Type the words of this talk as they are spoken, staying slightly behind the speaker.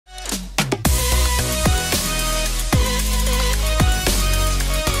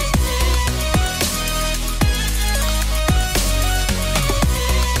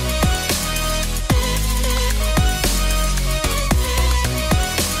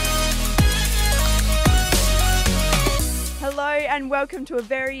and welcome to a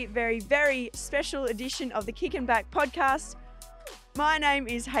very, very, very special edition of the Kickin podcast. My name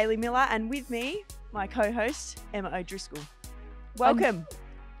is Hayley Miller, and with me, my co-host, Emma O'Driscoll. Welcome.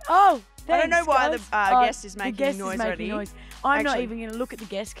 Thanks, I don't know why guys. the guest is making guest noise is making already. noise. I'm not Actually- even going to look at the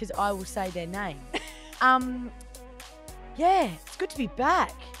guest because I will say their name. Yeah, it's good to be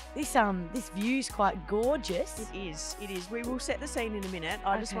back. This view's quite gorgeous. It is. We will set the scene in a minute.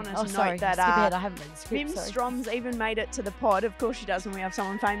 I just wanted to sorry, note that skip ahead. I haven't read the script. Mim sorry. Strom's even made it to the pod. Of course she does when we have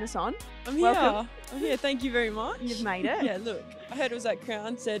someone famous on. I'm here. Welcome. I'm here. Thank you very much. You've made it. Yeah, look. I heard it was at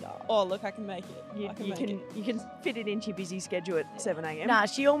Crown. Said, oh, look, I can make it. You can fit it into your busy schedule at 7 a.m. Nah,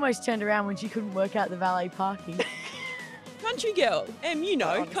 she almost turned around when she couldn't work out the valet parking. Country girl. You know,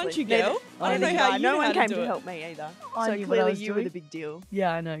 Honestly, country neither- girl. I don't know how you no know one how came to do to it. help me either. I So knew what I clearly was you were doing. the big deal.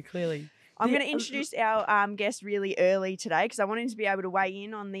 Yeah, I know, clearly. I'm going to introduce our guest really early today because I want him to be able to weigh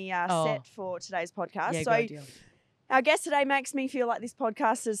in on the set for today's podcast. Yeah, So good deal. our guest today makes me feel like this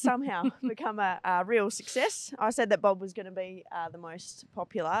podcast has somehow become a real success. I said that Bob was going to be the most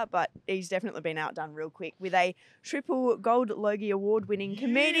popular, but he's definitely been outdone real quick with a triple Gold Logie Award-winning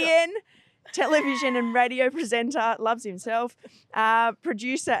comedian, television and radio presenter, loves himself,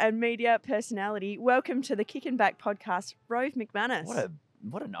 producer and media personality. Welcome to the Kickin podcast, Rove McManus.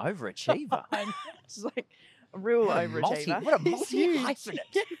 What an overachiever. It's like a real overachiever. What a multi-hyphenate.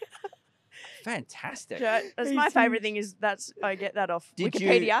 Fantastic. That's my favourite thing is I get that off Did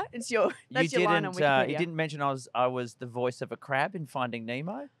Wikipedia. That's your line on Wikipedia. You didn't mention I was the voice of a crab in Finding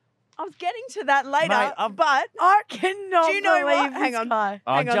Nemo. I was getting to that later, Mate, but I cannot Do you know what? believe Hang this on. guy.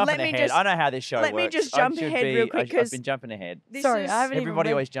 I'm Hang on, jumping let me ahead. just- I know how this show works. let me just I jump should ahead be- real quick, I've 'cause been jumping ahead. this Sorry, is I haven't even Everybody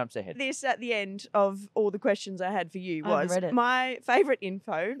read- always jumps ahead. this at the end of all the questions I had for you I haven't was read it. my favourite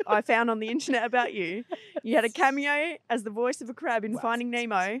info I found on the internet about you. You had a cameo as the voice of a crab in Finding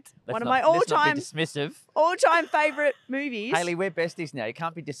Nemo, Let's one of not- my let's not all-time be dismissive. favourite movies. Hayley, we're besties now. You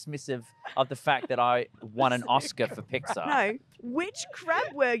can't be dismissive of the fact that I won an Oscar for Pixar. No, which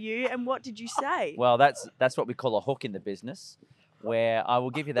crab were you, and what did you say? Well, that's what we call a hook in the business, where I will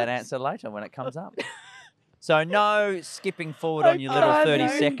give you that answer later when it comes up. So no skipping forward on your little Oh,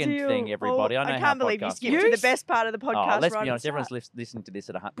 30-second no deal. thing, everybody. I know I how can't believe you podcasts skipped work. to the best part of the podcast. Oh, let's right be at honest. the start. Everyone's listening to this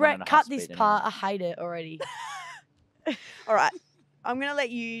at a one Brett, and a cut half this speed part. anyway. I hate it already. All right, I'm going to let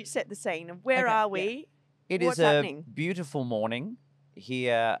you set the scene. Where Okay, are we? It What's is a happening? beautiful morning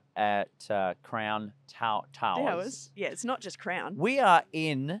here at Crown Towers. Yeah, it's not just Crown. We are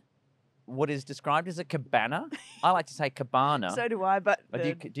in what is described as a cabana. I like to say cabana. So do I, but Oh,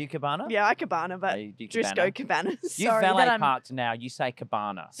 do you cabana? yeah, I cabana, but Oh, you do just cabana? go cabanas. You Sorry, valet that I'm- parked now. You say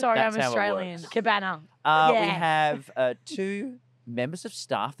cabana. Sorry, That's I'm how it Australian. works. Cabana. We Yeah. have two members of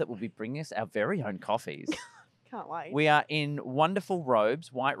staff that will be bringing us our very own coffees. Can't wait. We are in wonderful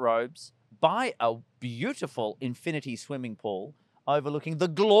robes, white robes, by a beautiful infinity swimming pool overlooking the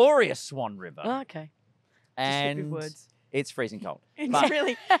glorious Swan River. Oh, okay. Just hit with And words. it's freezing cold. It's but-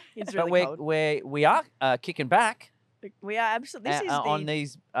 really, it's But really cold. we are kicking back We are absolutely. This is on the.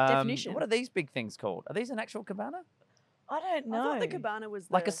 these. definition. What are these big things called? Are these an actual cabana? I don't I know. thought the cabana was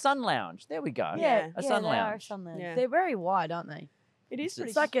Like a the- sun lounge. There we go. Yeah. A sun they are a lounge. sun lounge. Yeah. They're very wide, aren't they? It is pretty.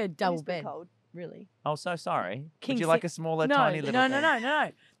 It's like a it is double pretty bed, cold. really. Oh, so sorry. King Would you like si- a smaller, no, tiny little?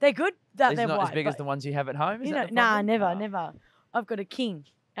 no. They're good that These they're are not wide. as big as but, the ones you have at home. Is you that know, the nah, problem? never. I've got a king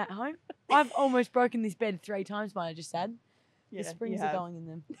at home. I've almost broken this bed 3 times, but I just said Yeah, the springs you are have. going in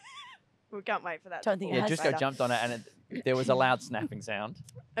them. We can't wait for that. Don't think it Yeah, has Driscoll later. jumped on it and there was a loud snapping sound.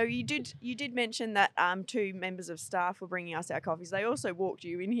 Oh, you did mention that two members of staff were bringing us our coffees. They also walked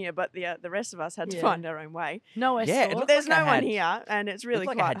you in here, but the rest of us had to Yeah. find our own way. No Yeah, it escort. looked There's like no I one had- here, and it's really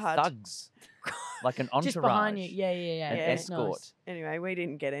Looked like quite I had hard. thugs, like an entourage. just behind you. Yeah. An Yeah. escort. Nice. Anyway, we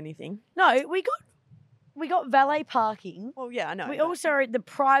didn't get anything. No, we got valet parking. Well, yeah, I know. We but- also are at the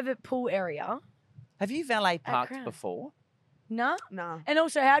private pool area. Have you valet parked Crown. before? Nah. Nah. And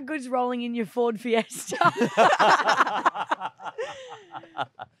also, how good's rolling in your Ford Fiesta?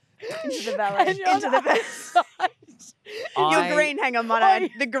 Into the valet. And you're Into on the the valet. side. Your green, hang on, mine.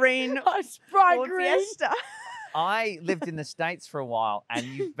 The green Sprite Ford green. Fiesta. I lived in the States for a while and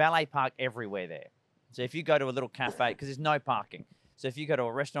you valet park everywhere there. So if you go to a little cafe, because there's no parking. So if you go to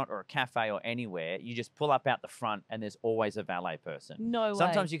a restaurant or a cafe or anywhere, you just pull up out the front and there's always a valet person. No way.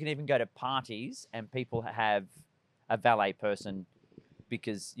 Sometimes you can even go to parties and people have a valet person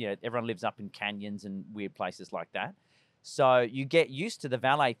because, you know, everyone lives up in canyons and weird places like that. So you get used to the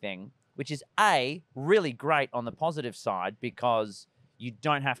valet thing, which is really great on the positive side because you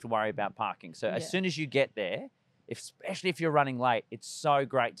don't have to worry about parking. So as soon as you get there, especially if you're running late, it's so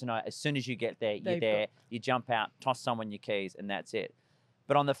great to know as soon as you get there, you're there, you jump out, toss someone your keys, and that's it.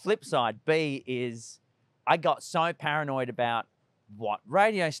 But on the flip side, B is I got so paranoid about what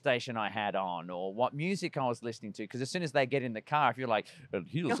radio station I had on or what music I was listening to. Because as soon as they get in the car, if you're like, and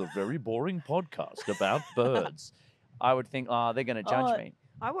here's a very boring podcast about birds, I would think, oh, they're going to judge me.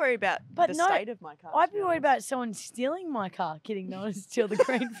 I worry about But the no, state of my car. I'd to be be worried honest. about someone stealing my car. Kidding, no one steal the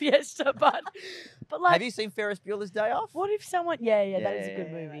green Fiesta, but like, Have you seen Ferris Bueller's Day Off? what if someone? Yeah, that is a Yeah, good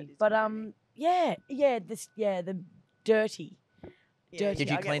that movie. is a But good movie. the dirty. Yeah, Did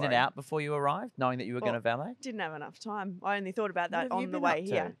I you get clean it worried. out before you arrived, knowing that you were going to valet? Didn't have enough time. I only thought about that have you on the been way up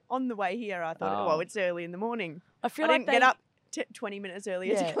here. to? On the way here, I thought, Oh. well, it's early in the morning. I feel I like didn't they get up 20 minutes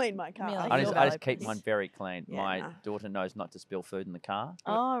earlier Yeah, to clean my car. me like I your just valet keep place. mine very clean. Yeah, My nah. daughter knows not to spill food in the car.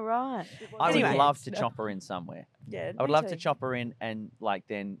 Oh right. I would Anyway. love to chop her in somewhere. Yeah, I would me love to too. chop her in and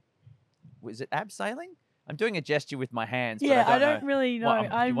then, was it abseiling? I'm doing a gesture with my hands. Yeah, but I don't don't really know.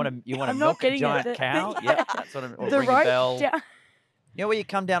 What, you want to I'm not milk a getting it. giant cow? Yep, that's what I'm. Or the ring rope a bell. down. You know where you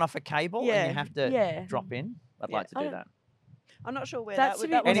come down off a cable Yeah, and you have to yeah. drop in? I'd Yeah. like to I do don't- that. I'm not sure where That's that,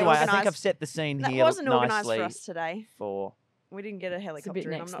 a that bit was Anyway, I think organised. I've set the scene That here wasn't organised nicely for us today. for We didn't get a helicopter,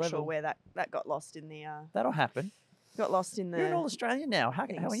 and I'm next not sure level. where that got lost in the that'll happen. got lost in the. You're in all Australia now. How are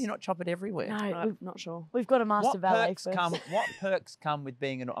things. you not chop it everywhere? No, I'm not sure. we've got a master What valet perks first. What perks come with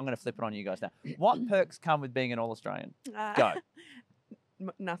being an? I'm going to flip it on you guys now. What perks come with being an All Australian? Go.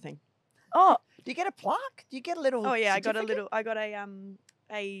 Nothing. Oh, Do you get a plaque? Do you get a little? Oh yeah, I got certificate?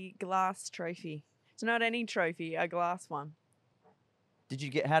 a glass trophy. It's not any trophy, a glass one. Did you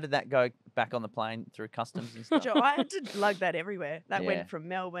get? How did that go back on the plane through customs and stuff? Joe, I had to lug that everywhere. That Yeah. went from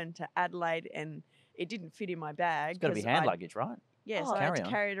Melbourne to Adelaide, and it didn't fit in my bag. It's got to be 'cause hand I- luggage, right? Yeah, Oh, so I had carry to on.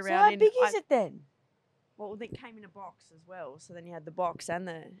 carry it so around. how big is it then? Well, it came in a box as well. So then you had the box and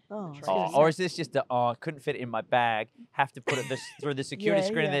the. Oh, the it's trophy. good. Or is this just I couldn't fit it in my bag? Have to put it through the security Yeah,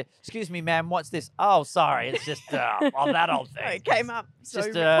 screen. yeah. There. Excuse me, ma'am. What's this? Oh, sorry. It's just on that old No, thing. it came up so,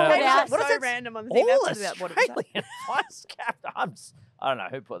 just, came what up is so it? random on the thing. All That's about what it was. Australian vice captain. I don't know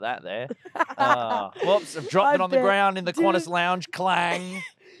who put that there. Whoops! I've dropped I it on the bet ground in the did Qantas it- lounge. Clang.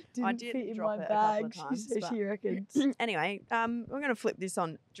 Didn't did fit in drop my it a couple bag. of times, she says but- she reckons. Anyway, we're going to flip this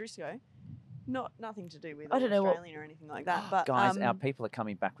on Drisco. Nothing to do with I don't know what- Australian or anything like that. But Guys, our people are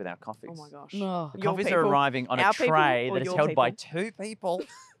coming back with our coffees. oh my gosh, No. The Your coffees are people- arriving on a our people tray or that is your held by people? 2 people.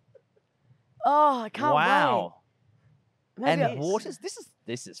 Oh, I can't Wow. wait. Maybe And I- waters. This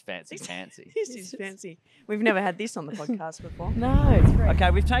is fancy fancy. this is fancy. We've never had this on the podcast before. No, it's great.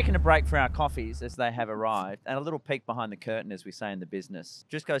 Okay, we've taken a break for our coffees as they have arrived, and a little peek behind the curtain, as we say in the business.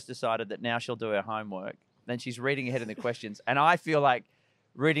 Drisco's decided that now she'll do her homework. Then she's reading ahead in the questions, and I feel like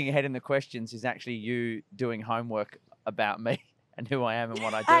reading ahead in the questions is actually you doing homework about me and who I am and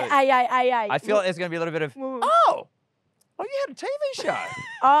what I do. Hey. I feel like there's going to be a little bit of Well, oh, you had a TV show.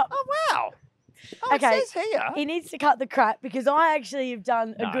 Oh, Oh wow. Oh, Okay. It says here. he needs to cut the crap because I actually have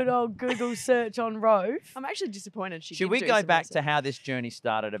done No. a good old Google search on Rove. I'm actually disappointed. She Should did we do go some back to research. how this journey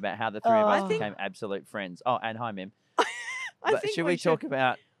started, about how the three of Oh. us I think- became absolute friends? Oh, and hi, Mim. I But think should we talk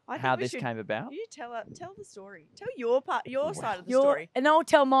about I think how we this should- came about? You tell the story. Tell your part, your side of the Your- story. And I'll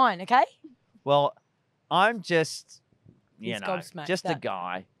tell mine, okay? Well, I'm just, He's know, gobsmacked, just a that.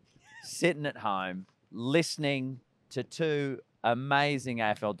 guy sitting at home listening to 2 amazing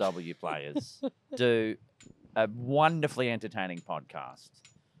AFLW players do a wonderfully entertaining podcast.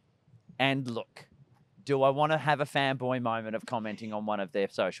 And look, do I want to have a fanboy moment of commenting on one of their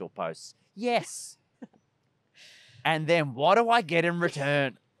social posts? Yes. And then what do I get in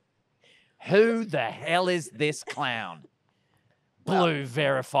return? Who the hell is this clown? Blue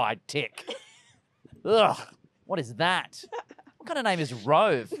verified tick. Ugh, what is that? What kind of name is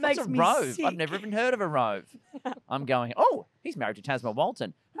Rove? What's Makes a me Rove? I've sick. never even heard of a Rove. I'm going, oh, he's married to Tasma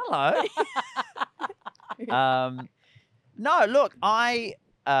Walton. Hello. No, look, I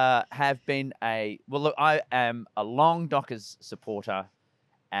have been I am a long Dockers supporter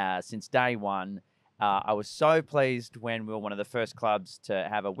since day one. I was so pleased when we were one of the first clubs to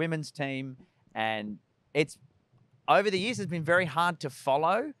have a women's team, and it's over the years it's been very hard to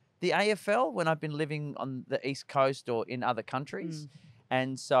follow the AFL when I've been living on the East Coast or in other countries.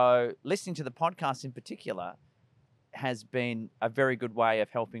 And so listening to the podcast in particular has been a very good way of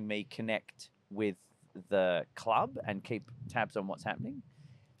helping me connect with the club and keep tabs on what's happening.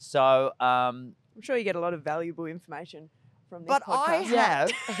 So, I'm sure you get a lot of valuable information from this but podcast. I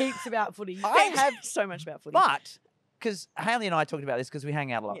have, Heaps about footy. I have, so much about footy. but because Haley and I talked about this because we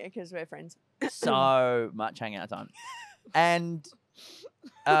hang out a lot. Yeah, because we're friends. So much hangout time. And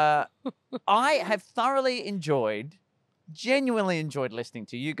I have thoroughly genuinely enjoyed listening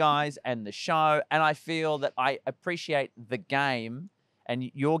to you guys and the show. And I feel that I appreciate the game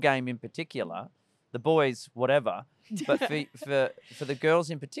and your game in particular, the boys, whatever. But for the girls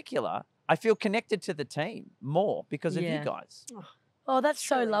in particular, I feel connected to the team more because of Yeah. you guys. Oh, that's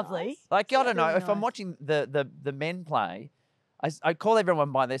so really lovely. nice. Like, I don't know, really if I'm nice. watching the men play, I call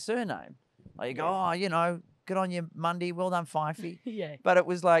everyone by their surname. Like, you go, Yeah. oh, you know, good on you, Mundy. Well done, Fifey. Yeah. But it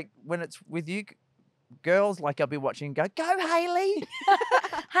was like, when it's with you girls, like, I'll be watching and go, Haley.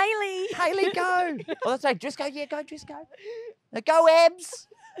 Haley. Haley, go. Or they'll say, Driscoll, yeah, go, Driscoll. Go, Ebs.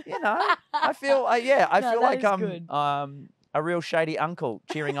 You know, I feel, I No, feel that like is I'm good. a real shady uncle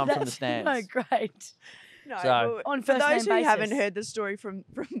cheering on from the stands. No, great. No, So- well, On for first those name who haven't basis. heard the story from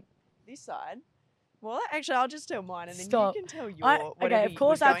this side, well, actually, I'll just tell mine, and then Stop. you can tell your Okay, whatever of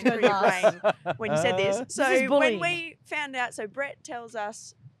course was I've going through heard your last. brain when you said this. So is when bullying. we found out, so Brett tells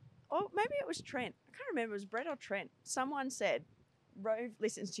us, oh, maybe it was Trent. I can't remember. It was Brett or Trent. Someone said, Rove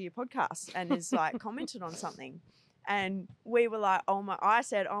listens to your podcast and is like commented on something. And we were like, I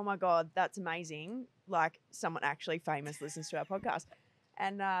said, oh my God, that's amazing. Like someone actually famous listens to our podcast.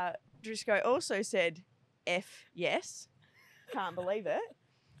 And Driscoll also said, F, yes. Can't believe it.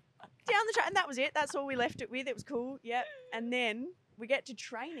 Down the track. And that was it. That's all we left it with. It was cool. Yep. And then we get to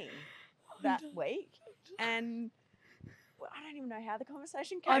training that week. And well, I don't even know how the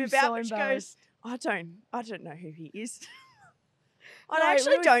conversation came I'm about. so But she goes, embarrassed. I don't know who he is. No, I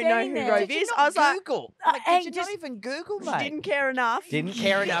actually we were don't know standing who there. Rove Did you is. not I was like, Google? Uh, Like, and did you not just- even Google, she mate? didn't care enough. Didn't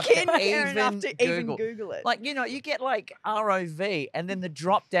care enough Didn't to care enough even to even Google. Google it. Like, you know, you get like ROV and then the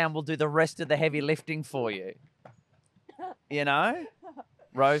drop down will do the rest of the heavy lifting for you. You know?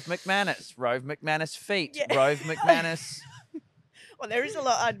 Rove McManus feet, Yeah. Rove McManus. Well, there is a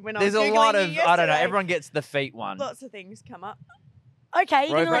lot. When There's I was a lot Googling of, you I don't know, yesterday, everyone gets the feet one. lots of things come up. Okay,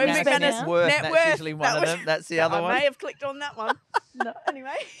 you're Rove going to let me Rove speak McManus now. McManus worth, Net that's worth, usually one that of was- them. That's the other I one. may have clicked on that one. No.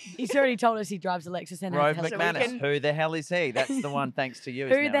 Anyway, He's already told us he drives a Lexus and Rove has So we McManus. can- Who the hell is he? That's the one thanks to you.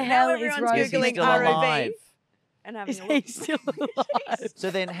 Who isn't the it? hell Now is everyone's Rove? Is he Googling still ROV. alive? and having Is a he look. still alive? So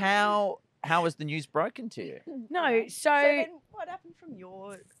then how was the news broken to you? No, Okay. so then what happened from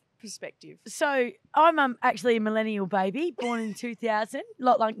your perspective? I'm actually a millennial baby, born in 2000, a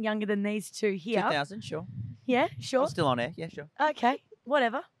lot younger than these two here. 2000, sure. Yeah, I'm sure. still on air. Yeah, sure. Okay,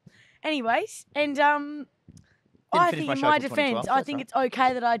 whatever. Anyways, and Didn't I finish think my in show my till defence, 2012, I that's think right. it's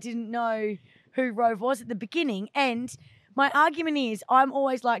okay that I didn't know who Rove was at the beginning. And my argument is, I'm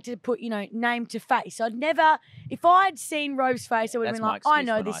always like to put, name to face. So I'd never, if I'd seen Rove's face, I would have That's been my like, I excuse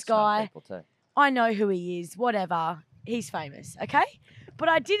know when this snub guy. people too. I know who he is. Whatever. He's famous. Okay, but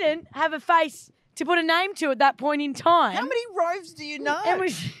I didn't have a face to put a name to at that point in time. How many Roves do you know? It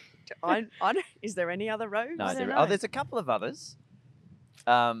was. I don't. Is there any other roads? No, I don't there, know. there's a couple of others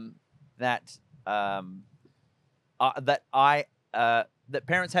that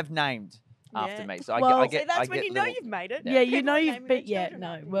parents have named after Yeah. me. So I Well- get. See, that's I when get you know little- you've made it. Yeah, you People know are you've naming their been. Yeah, children no.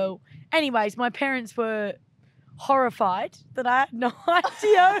 after you. Well, anyways, my parents were horrified that I had no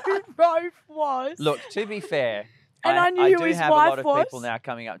idea who Rove was. Look, to be fair, And I knew who do his have a lot wife of was. people now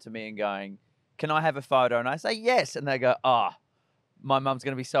coming up to me and going, "Can I have a photo?" And I say yes, and they go, "Ah, my mum's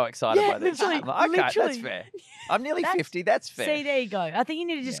going to be so excited Yeah, by this." literally, I'm like, okay, that's literally. fair. I'm nearly That's- 50. That's fair. See, there you go. I think you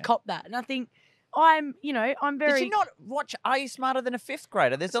need to just Yeah. cop that. And I think I'm very. Did you not watch Are You Smarter Than a Fifth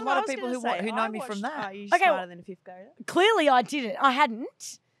Grader? There's That's a what lot I of was people gonna who say. know I me from watched that. Are You Okay, Smarter Than a Fifth Grader? Clearly, I didn't. I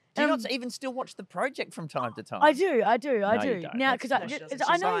hadn't. Do you Um, not even still watch the project from time to time? I do. I No, you do. don't. Now, That's because fine. No, she doesn't.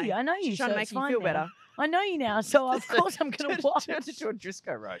 I She's know lying. you. I know you. She's trying so to make it's you fine feel now. better. I know you now, so of course I'm going to watch. Turn it to a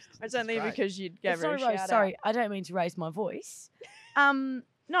Driscoll roast. It's only great. because you gave her Sorry, a shout Rose. out. Sorry, I don't mean to raise my voice. No.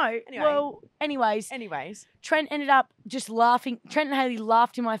 Anyway. Well, anyways, Anyways, Trent ended up just laughing. Trent and Haley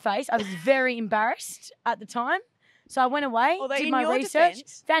laughed in my face. I was very embarrassed at the time. So I went away, although did in my your research,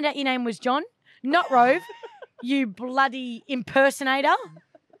 defence, found out your name was John, not Rove, you bloody impersonator.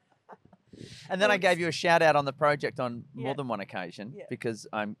 And then I gave you a shout out on the project on Yeah. more than one occasion Yeah. because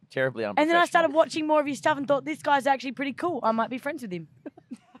I'm terribly unprofessional. And then I started watching more of your stuff and thought, this guy's actually pretty cool. I might be friends with him.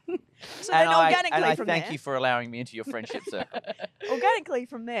 so then organically and I from thank there, you for allowing me into your friendship circle. organically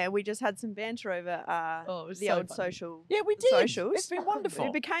from there, we just had some banter over Oh, it was the so old funny. social Yeah, we did. socials. It's been wonderful.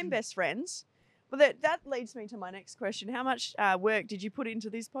 We became best friends. Well, that leads me to my next question. How much work did you put into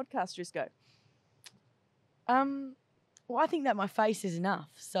this podcast, Driscoll? Well, I think that my face is enough.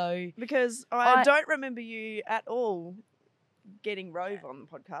 So Because I I- don't remember you at all getting Rove on the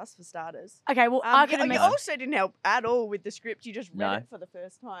podcast, for starters. okay, well, I You, could you have also didn't help at all with the script. You just read No. it for the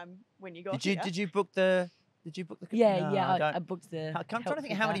first time when you got Did you here. did you book the? Did you book the? Yeah, No, yeah. I don't- I booked the. I'm trying help to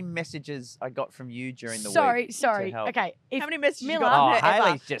think with how many that. messages I got from you during the Sorry, week. sorry. help. Okay, if How many messages Miller- you got Oh, from her ever?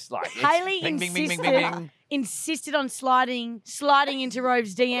 Haley's just like it's Haley bing, bing, bing, bing, insisted- bing, bing. insisted on sliding into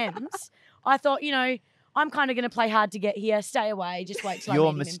Rove's DMs, I thought, I'm kind of going to play hard to get here. Stay away. Just wait till I You're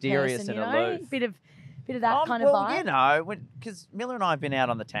meet him mysterious in person, and you know? aloof. Bit of that kind of well, vibe. you know, because Miller and I have been out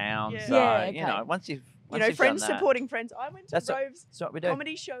on the town, Yeah. so Yeah, you know, okay. once Once you've friends done that- supporting friends. I went to That's Rove's what we do.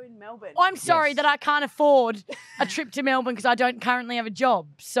 comedy show in Melbourne. I'm sorry Yes. that I can't afford a trip to Melbourne because I don't currently have a job.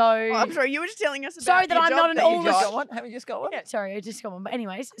 So Oh, I'm sorry, you were just telling us about Sorry that your I'm job not an that you all Just got. got one? Haven't you just got one? Yeah, sorry, I just got one. But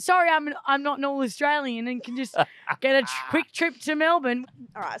anyways, sorry, I'm not an all Australian and can just get a quick trip to Melbourne.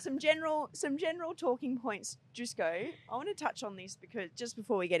 All right, some general talking points. Just go. I want to touch on this because just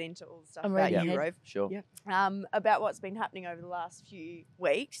before we get into all the stuff I'm about ready, you, Ed. Rove, Sure. Yeah. about what's been happening over the last few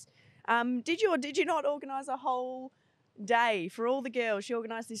weeks. Did you or did you not organise a whole day for all the girls? She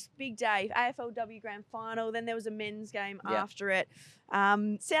organised this big day, AFLW Grand Final. Then there was a men's game Yeah. after it.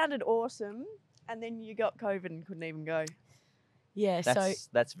 Sounded awesome, and then you got COVID and couldn't even go. Yeah, so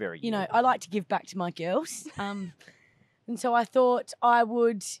That's very you know, you. I like to give back to my girls. And so I thought I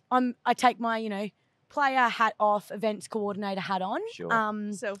would. I take my player hat off, events coordinator hat on. Sure.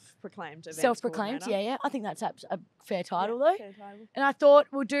 Self-proclaimed events Self-proclaimed. coordinator. Yeah. I think that's a fair title Yeah, though. fair title. And I thought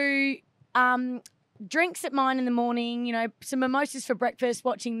we'll do drinks at mine in the morning, some mimosas for breakfast,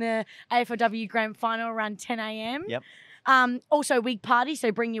 watching the AFLW Grand Final around 10 a.m. Yep. Also, wig party,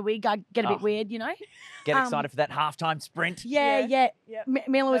 so bring your wig. I get a bit Oh. weird, Get excited for that halftime sprint. Yeah. Yep.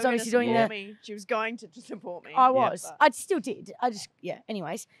 Mila was They were obviously gonna doing support the. me. She was going to support me. I was. but- I still did.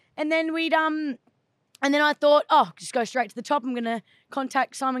 Anyways. And then and then I thought, just go straight to the top. I'm going to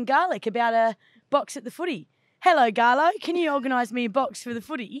contact Simon Garlick about a box at the footy. Hello, Garlo. Can you organise me a box for the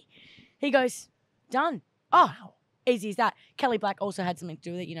footy? He goes, done. Oh, Wow. easy as that. Kelly Black also had something to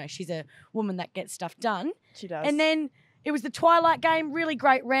do with it. She's a woman that gets stuff done. She does. And then it was the Twilight game, really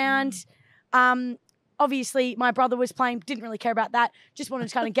great round. Obviously, my brother was playing, didn't really care about that. Just wanted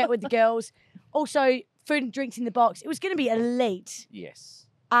to kind of get with the girls. Also, food and drinks in the box. It was going to be elite. Yes.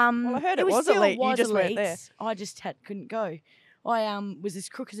 Well, I heard it was still elite. You just weren't elite. there. I just couldn't go. I was as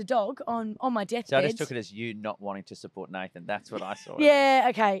crook as a dog on my deathbed. So I just took it as you not wanting to support Nathan. That's what I saw. Yeah,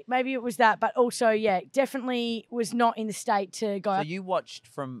 okay. Maybe it was that. But also, yeah, definitely was not in the state to go So up. you watched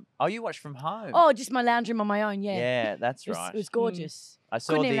from home. Oh, just my lounge room on my own, yeah. Yeah, that's It was, right. it was gorgeous. I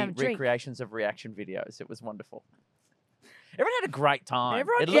saw couldn't even the have a drink. recreations of reaction videos. It was wonderful. Everyone had a great time.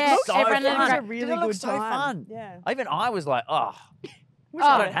 Everyone it Yeah, looked so everyone fun. had a It great- was a really Did it look good so time. fun? Yeah. I was like, wish Oh.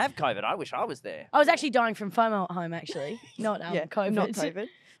 I don't have COVID. I wish I was there. I was actually dying from FOMO at home, actually. Not Yeah, COVID. Not COVID.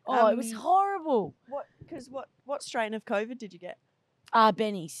 Oh, it was Um, horrible. What strain of COVID did you get?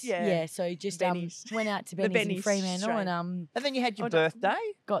 Benny's. Yeah. Yeah, so just Benny's. went out to The Benny's in Benny's Fremantle strain. and And then you had your Oh, no. birthday.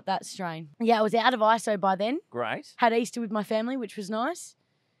 got that strain. Yeah, I was out of ISO by then. Great. Had Easter with my family, which was nice.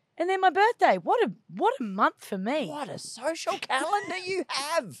 And then my birthday. What a month for me. What a social calendar you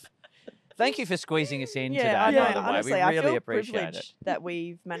have. Thank you for squeezing us in today, I know. by the way. Honestly, we I really feel appreciate privileged it. that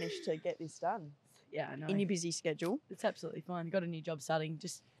we've managed to get this done Yeah, I know. in your busy schedule. It's absolutely fine. Got a new job starting.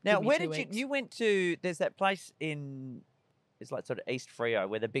 Just Now, give me where 2 did weeks. you went to? There's that place it's like sort of East Freo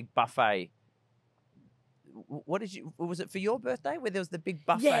where the big buffet. What did you? Was it for your birthday where there was the big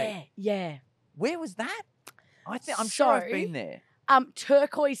buffet? Yeah. Where was that? I'm sure I've So- been there.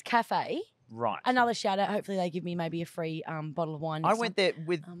 Turquoise Cafe. Right. Another shout out. Hopefully they give me maybe a free bottle of wine. I next went time. there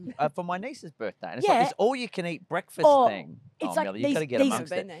with for my niece's birthday, and it's Yeah. like this all-you-can-eat breakfast Oh, thing. it's oh, like Millie, you've got to these- get these-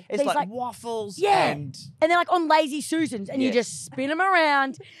 amongst Haven't it. been there. It's These like, like- waffles Yeah. and And they're like on lazy Susans, and you Yes. just spin them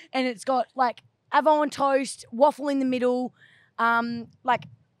around, and it's got like avocado toast, waffle in the middle, like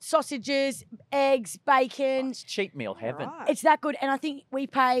sausages, eggs, bacon. it's cheap meal heaven. Right. It's that good, and I think we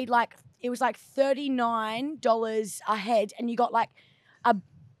paid it was like $39 a head, and you got like a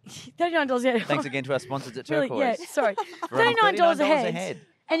 $39 a head. Thanks again to our sponsors at Really, Turquoise. yeah, sorry. For only $39 a $39 head.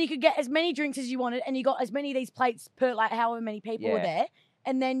 And you could get as many drinks as you wanted, and you got as many of these plates per like however many people were Yeah. there.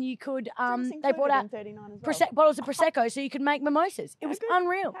 And then you could Drinks they brought included out in 39 as well. bottles of prosecco, so you could make mimosas. It How was good.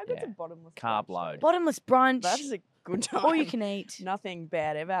 unreal. How good's Yeah. a bottomless Carb brunch, load. though? Bottomless brunch, That is a good time. all you can eat. Nothing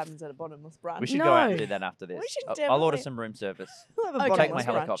bad ever happens at a bottomless brunch. We should go out and No. do that after this. We should I'll order definitely- some room service. We'll have a Okay. Take bottomless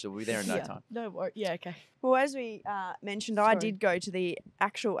my brunch. helicopter. We'll be there in no Yeah. time. No worries. Yeah, okay. Well, as we mentioned, I Sorry. did go to the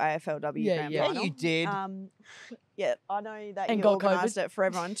actual AFLW Yeah, Grand yeah. Final. you did. Yeah, I know that And you got organised it for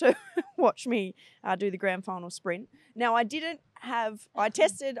everyone to watch me do the grand final sprint. Now, I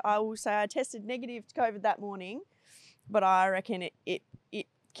tested negative to COVID that morning, but I reckon it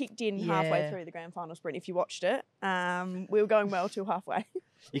kicked in halfway Yeah. through the grand final sprint if you watched it. We were going well till halfway.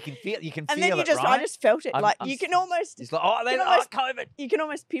 You can feel And it, then I right? just felt it. I'm you can almost It's like, oh, can almost- COVID. you can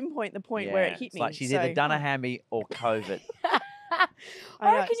almost pinpoint the point where it hit it's me. like she's so- either done a hammy or COVID. I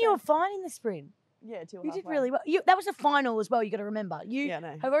know, reckon so- you were fine in the sprint. Yeah, till You did halfway. really well. That was a final as well. You got to remember. You Yeah, I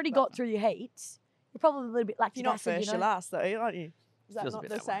know. have already But got through your heats. You're probably a little bit lactic You're not acid, first, you you're know? last though, aren't you? Is that Feels a not bit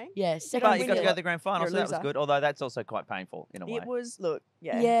the that way. saying? Yeah, second But you got to winner. go to the grand final, You're a so that was loser. good. Although that's also quite painful in a way. It was, look,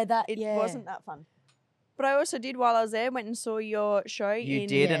 yeah. Yeah, It wasn't that fun. But I also did while I was there, went and saw your show You in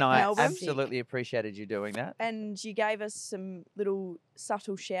did, and I Melbourne. absolutely appreciated you doing that. And you gave us some little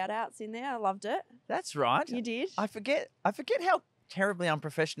subtle shout outs in there. I loved it. That's right. You did. I forget how terribly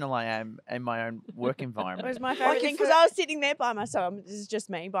unprofessional I am in my own work It environment. was my favourite thing because I was sitting there by myself. This is just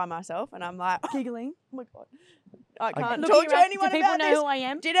me by myself, and I'm like giggling. Oh my god, I can't Looking talk to around, anyone do people about know this. who I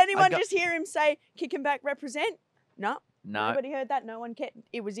am? Did anyone got- just hear him say "Kickin back, represent"? No. No. Nobody heard that. No one kept.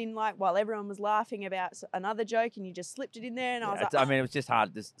 It was in like while everyone was laughing about another joke, and you just slipped it in there, and I was Yeah, like, I mean, it was just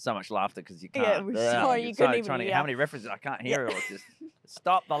hard. There's so much laughter because you can't. Yeah, it was Ugh, sorry, you you're couldn't so even trying to hear. how many references I can't hear it. Or just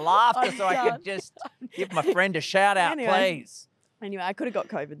stop the laughter I'm so I done. could just give my friend a shout out, Anyway. please. anyway, I could have got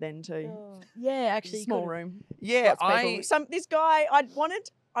COVID then too. Yeah, actually. you Small could've. room. Yeah, Lots of people. This guy,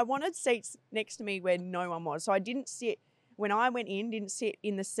 I wanted seats next to me where no one was, so I didn't sit. When I went in, didn't sit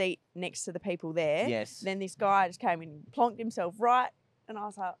in the seat next to the people there. Yes. Then this guy just came and plonked himself right, and I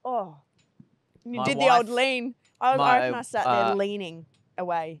was like, oh. And you My did the old wife- lean. I reckon I sat there leaning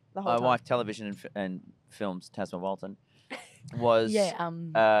away the whole My time. wife, television and films, Tasma Walton, was Yeah,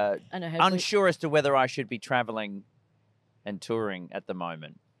 uh, I know her. unsure as to whether I should be travelling and touring at the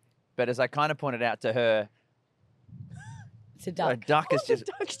moment. But as I kind of pointed out to her, It's a a duck. duck has The just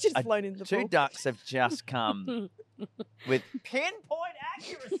duck's just a- flown in the two pool. ducks have just come with pinpoint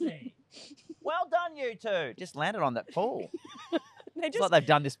accuracy. Well done, you two. Just landed on that pool. They It's just, like they've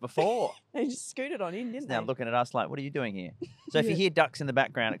done this before. they just scooted on in, didn't It's they? now looking at us like, what are you doing here? So if you hear ducks in the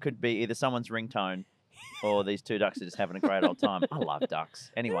background, it could be either someone's ringtone or these two ducks are just having a great old time. I love ducks.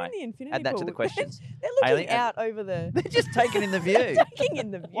 They're Anyway, in the infinity add that to the pool. questions. They're looking Hayley, out over the. They're just taking in the view. taking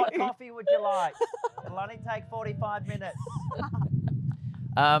in the view. What coffee would you like? It'll only take 45 minutes.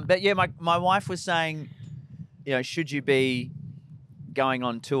 But yeah, my wife was saying, you know, should you be going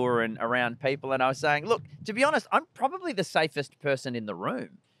on tour and around people? And I was saying, look, to be honest, I'm probably the safest person in the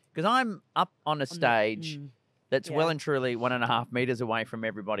room because I'm up on a stage that's well Yeah. and truly 1.5 meters away from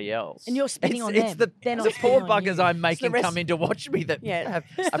everybody else. And you're spitting on it's them. They're The not poor spitting on buggers you. I'm making rest- come in to watch me that Yeah. are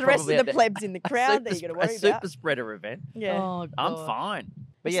The rest probably of at the plebs in the crowd that you got to worry a super about. spreader event. Yeah. Oh, I'm God. fine.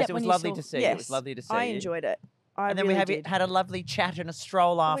 But Except yes, it was when you lovely saw- to see. It Yes, was lovely to see I you. enjoyed it. I And then really we did. had a lovely chat and a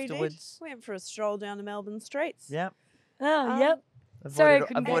stroll We did. afterwards. We went for a stroll down the Melbourne streets. Yeah. Oh, Um, yep. Sorry, I Avoided,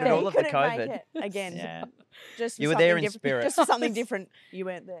 couldn't get avoided there. all of the Couldn't make COVID. it again. Yeah. Just for You were there something in different- spirit. Just for something different. You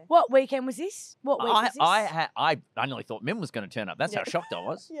weren't there. What weekend was this? What week was this? I nearly thought Mim was going to turn up. That's Yeah. how shocked I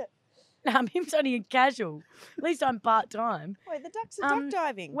was. I'm only a casual. At least I'm part time. Wait, the ducks are duck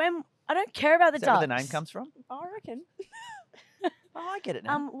diving. When I don't care about the Is that ducks. where the name comes from? I reckon. Oh, I get it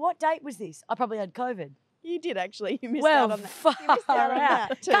now. What date was this? I probably had COVID. You did actually. You missed Well, out on that. far You missed out on out.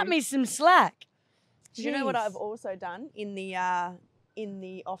 that too. Cut me some slack. Do you know what Jeez. I've also done in the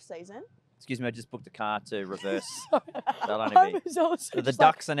off season? Excuse me, I just booked a car to reverse. Sorry. They'll only I be. was also So the just like,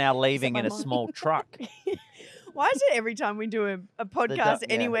 ducks are now leaving my in a mind. small truck. Why is it every time we do a podcast yeah.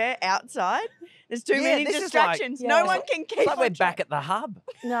 anywhere outside, there's too Yeah, many this is distractions. like- No Yeah. one can keep It's like we're on back track. at the hub.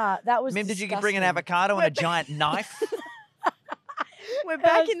 nah, that was Mim, did you bring an disgusting. avocado and a giant knife? We're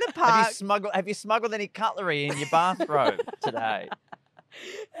back in the Have park. you smuggled any cutlery in your bathrobe today?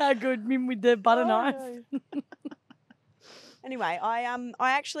 How good, Mim, with the butter Oh, knife. no. Anyway, I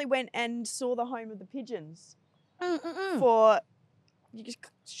actually went and saw the home of the pigeons for.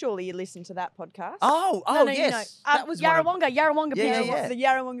 Surely you listened to that podcast. Oh, No, no, you yes. know. That was one of- Yarrawonga Yeah, pigeons. yeah. The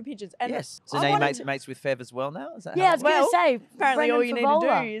Yarrawonga pigeons. And yes. So I now you wanted mates with Fev as well now? Is that Yeah, I how was it going to Well, say. apparently all you Brendan need to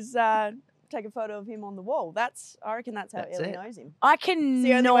Favola. do is take a photo of him on the wall. I reckon that's how That's Ellie it. knows him. I It's the only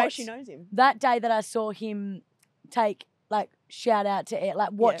cannot. way she knows him. That day that I saw him take, shout out to,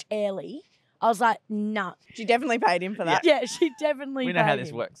 watch Ellie, I was like, nah. She definitely paid him for that. Yeah, she definitely We know how paid this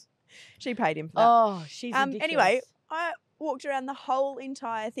him. works. She paid him for that. Oh, she's Anyway, ridiculous. I walked around the whole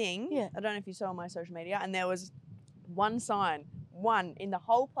entire thing. Yeah. I don't know if you saw on my social media, and there was one sign, in the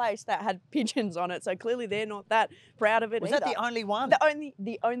whole place that had pigeons on it. So clearly they're not that proud of it. Was either. that the only one?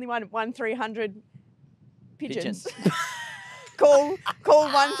 the only one? 1-300 pigeons. call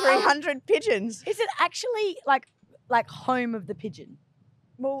 1-300 pigeons. Is it actually like home of the pigeon?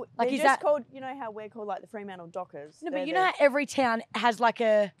 Well, Like, they're is just that- called. You know how we're called like the Fremantle Dockers. No, They're but you know how every town has like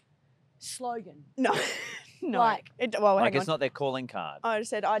a slogan. no, no. Like- Well, Like hang it's on. not their calling card. I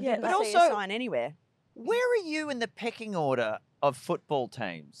said I Yeah, didn't but see also- a sign anywhere. Where are you in the pecking order of football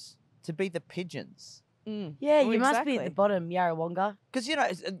teams to be the pigeons? Mm. Yeah, Well, you must be at exactly. the bottom, Yarrawonga. Because,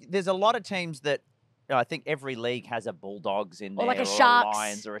 there's a lot of teams that, I think every league has a Bulldogs in Or there. like a or Sharks.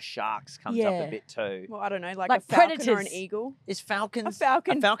 Lions or a Sharks comes up Yeah. a bit too. Well, I don't know, like Like a falcon or an predators. eagle. Is Falcons? A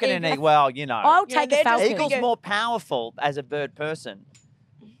falcon, A falcon and eagle. eagle. Well, I'll You know, take they're a just falcon. bigger. Eagle's more powerful as a bird person,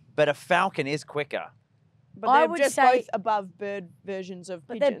 but a falcon is quicker. But I they're would just say- both above bird versions of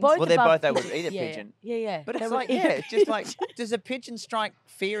But pigeons. they're both Well, they're above both able to pigeons. eat a pigeon. Yeah. But They it's would like, eat yeah, a it's just like, pigeon. does a pigeon strike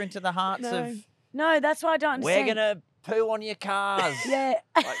fear into the hearts No. of, No, that's why I don't we're understand. going to poo on your cars? Yeah.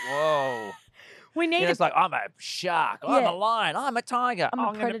 Like, whoa. We need It's like, I'm a shark, I'm Yeah. a lion, I'm a tiger, I'm a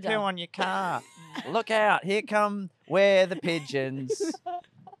I'm going to predator. poo on your car. Look out, here come where the pigeons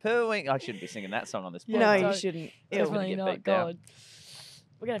pooing. I shouldn't be singing that song on this podcast. no, you don't- shouldn't. It's gonna Definitely get not. beat down. God.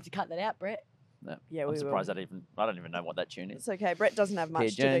 We're gonna have to cut that out, Brett. No, Yeah, I'm we will. surprised I don't even know what that tune is. It's okay. Brett doesn't have much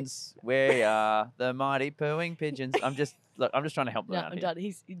Pigeons, we are the mighty pooing pigeons. I'm just trying to help them No, out I'm here. done.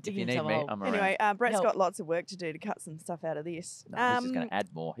 He's If digging you need himself a me, hole. I'm to around. do. Anyway, Brett's Help. got lots of work to do to cut some stuff out of this. No, he's just going to add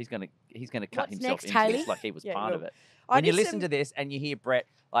more. He's going to cut What's himself next, into Hayley? this like he was Yeah, part well, of it. I When you did listen some- to this and you hear Brett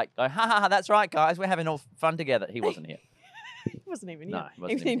like go, ha ha ha, that's right, guys, we're having all fun together. He wasn't here. He wasn't even here. No, he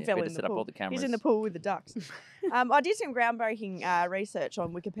wasn't even here. fell We in just the set up pool. all the He's in the cameras. pool with the ducks. I did some groundbreaking research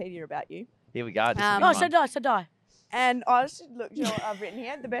on Wikipedia about you. Here we go. This will be Oh, fun. so die. And I just look, you know what I've written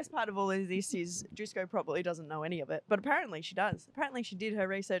here? The best part of all of this is Driscoll probably doesn't know any of it, but apparently she does. Apparently she did her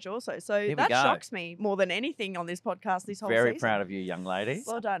research also. So Here we that go. shocks me more than anything on this podcast this whole Very season. proud of you, young lady.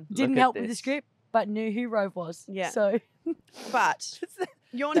 Well done. Didn't Look at help with the this. script, but knew who Rove was. Yeah. So But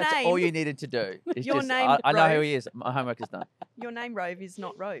your That's name, all you needed to do. It's You're just, named I know who Rove. he is. My homework is done. your name Rove is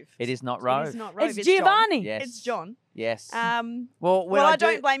not Rove. It is not It Rove. is not Rove. it's John. Giovanni. Yes. It's John. Yes. Well, well, I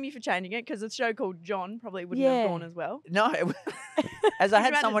don't blame you for changing it because a show called John probably wouldn't Yeah. have gone as well. No, as I had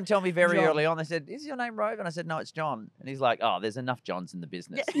Imagine someone tell me very John. early on, they said, "Is your name Rove?" And I said, "No, it's John." And he's like, "Oh, there's enough Johns in the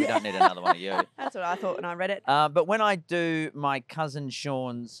business. Yeah. We don't need another one of you." That's what I thought when I read it. But when I do my cousin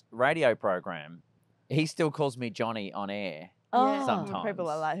Sean's radio program, he still calls me Johnny on air Oh. Sometimes. People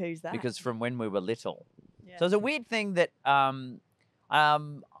are like, who's that? because from when we were little. Yeah. So it's a weird thing that I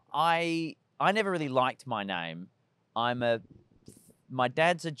never really liked my name. My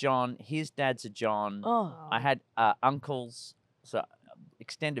dad's a John. His dad's a John. Oh. I had uncles, so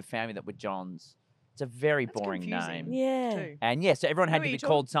extended family that were Johns. It's a very That's boring confusing. name. Yeah. Too. And yeah, so everyone Who had are to you be talking-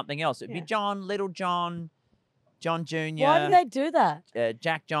 called something else. It'd Yeah. be John, Little John, John Jr., Why do they do that?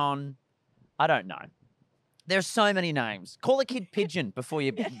 Jack John. I don't know. There's so many names. Call a kid Pigeon before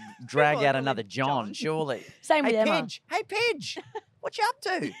you drag People out call another him John, John. surely. Same with Hey, Emma. Pidge. Hey, Pidge. What you up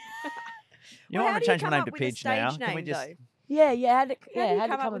to? You Well, want how to do you change my come name up to with a Pidge now? stage Can we name, just... though? Yeah, How do you how'd it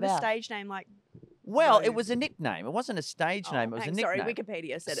come up come with about? a stage name like? Well, it Rove? was a nickname. It wasn't a stage name. It was a Sorry, nickname.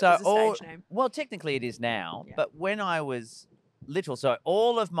 Wikipedia said So it was a all- stage name. Well, technically it is now, Yeah. but when I was little, so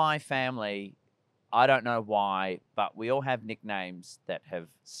all of my family, I don't know why, but we all have nicknames that have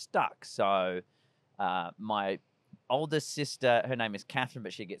stuck. So my oldest sister, her name is Catherine,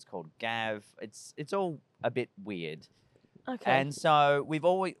 but she gets called Gav. It's all a bit weird. Okay. And so we've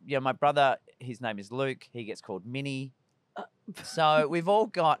always, my brother, his name is Luke. He gets called Minnie. So we've all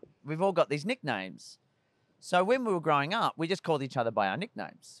got these nicknames. So when we were growing up, we just called each other by our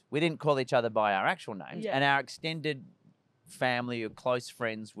nicknames. We didn't call each other by our actual names. Yeah. And our extended family or close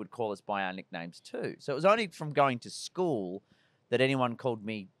friends would call us by our nicknames too. So it was only from going to school that anyone called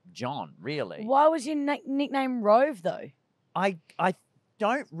me John, really. Why was your nickname Rove though? I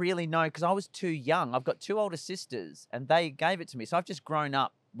don't really know because I was too young. I've got two older sisters and they gave it to me. So I've just grown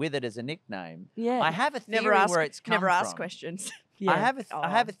up with it as a nickname. Yeah. I have a theory Never ask. where it's come Never ask from. questions. yeah. I have Oh.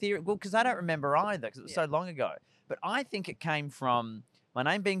 a theory. Well, because I don't remember either because it was Yeah. so long ago. But I think it came from my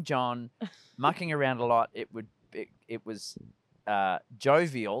name being John, mucking around a lot. It was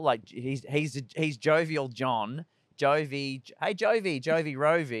jovial. Like he's jovial John. Hey Jovi,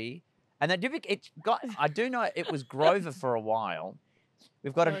 Rovey. And then I do know it was Grover for a while.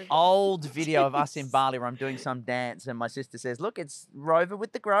 We've got an Grover. old video of us in Bali where I'm doing some dance and my sister says, "Look, it's Rover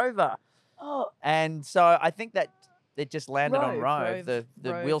with the Grover." Oh, And so I think that it just landed on Rove, Rove. The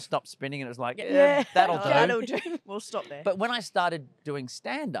Rove. wheel stopped spinning and it was like, Yeah. that'll Oh, do. that'll do. We'll stop there. But when I started doing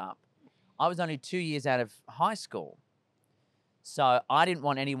stand-up, I was only 2 years out of high school. So I didn't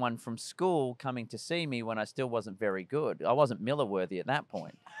want anyone from school coming to see me when I still wasn't very good. I wasn't Miller worthy at that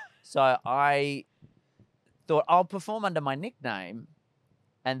point. So I thought I'll perform under my nickname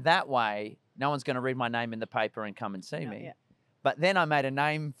and that way no one's going to read my name in the paper and come and see me. Yeah. But then I made a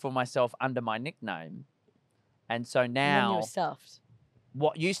name for myself under my nickname. And so and then you now were stuffed.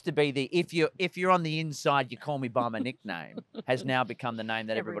 what used to be the if you're on the inside you call me by my nickname has now become the name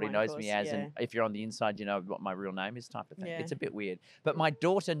that everybody Everyone knows me calls, as, and if you're on the inside you know what my real name is type of thing. Yeah. It's a bit weird. But my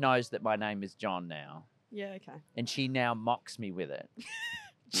daughter knows that my name is John now Yeah, okay. and she now mocks me with it.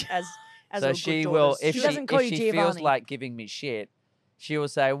 As So all good she will daughters if She she doesn't call if you she feels Giovanni. like giving me shit, she will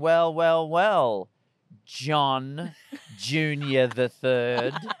say, well, John Junior the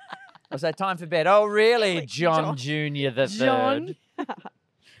Third. I'll say time for bed. Oh really, Like, John John. Junior the John. Third.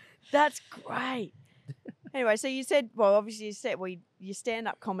 That's great. Anyway, so you said, well, obviously you said you stand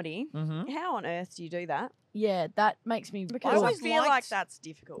up comedy. Mm-hmm. How on earth do you do that? Yeah, that makes me. Because I always feel like liked- that's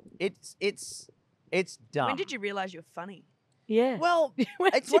difficult. It's dumb. When did you realise you're funny? Yeah. Well,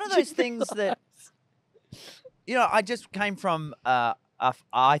 When it's one of did you those things that realise? I just came from.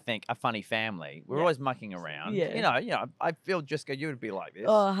 I think a funny family. We're Yeah. always mucking around. Yeah. I feel Jessica, you would be like this.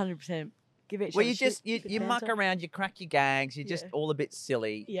 Oh, 100%. Give it. Well, you just you muck around, you crack your gags, you're just Yeah. all a bit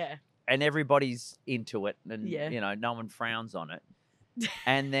silly, Yeah. and everybody's into it, and Yeah. no one frowns on it.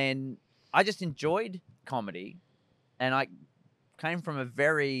 And then I just enjoyed comedy, and I came from a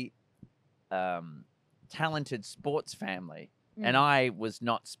very talented sports family, and I was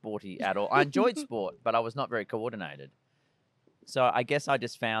not sporty at all. I enjoyed sport, but I was not very coordinated. So I guess I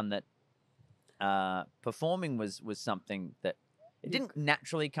just found that performing was something that it didn't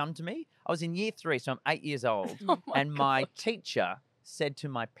naturally come to me. I was in year 3, so I'm 8 years old, and my teacher said to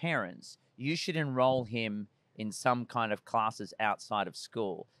my parents, "You should enroll him in some kind of classes outside of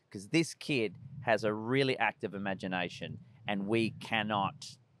school because this kid has a really active imagination, and we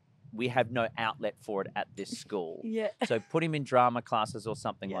have no outlet for it at this school. Yeah. So put him in drama classes or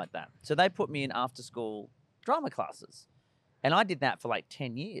something Yeah. like that." So they put me in after school drama classes. And I did that for like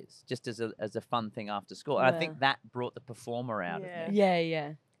 10 years, just as a fun thing after school. And I Wow. think that brought the performer out Yeah. of me. Yeah.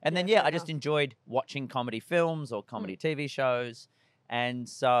 Yeah. And then, Yeah, fair I just enjoyed watching comedy films or comedy TV shows. And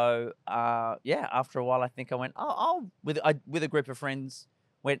so, after a while, I think I went, with a group of friends,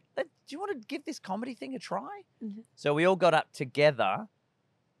 went, do you want to give this comedy thing a try? Mhm. So we all got up together,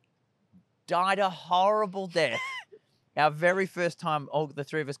 died a horrible death. Our very first time, all the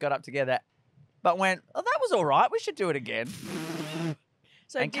 3 of us got up together, but went, oh, that was all right. We should do it again.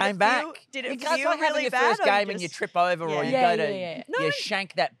 So And did came it back. Feel, did it It's feel like having really your bad? first or game and you just- trip over or you Yeah, go to yeah. No, you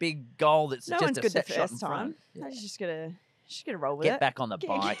shank that big goal that's No just one's a good the set shot in first front. time. Yeah. I was just gonna roll with Get it. back on the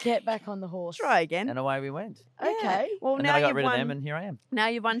bike. Get back on the horse. Try again. And away we went. Okay. Well, And now then I got you've rid won. of them and here I am. Now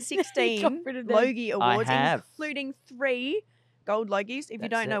you've won 16 Got rid of them. Logie awards, have. including 3 gold Logies. If you That's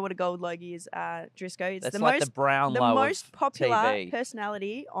don't know it. what a gold Logie is, Drisco, it's That's the like most the Brownlow the most of popular TV.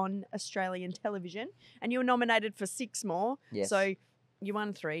 personality on Australian television, and you were nominated for 6 more. Yes. So you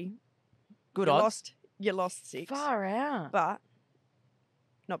won 3. Good you odds. You lost 6, Far out. but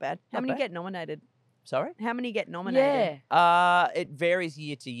not bad. How Not many bad. get nominated? Sorry? How many get nominated? Yeah. It varies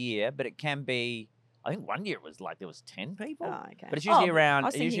year to year, but it can be. I think one year it was like there was 10 people, Oh, okay. but it's usually Oh, around I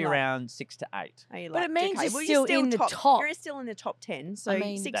was thinking like- around 6 to 8. Are you But it means okay, you're well, still in the top. You're still in the top 10. So I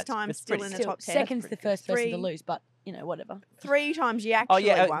mean, 6 That's- times that's still pretty in the Still, top 10. second's the first person to 3 lose, but whatever. 3 times you Oh actually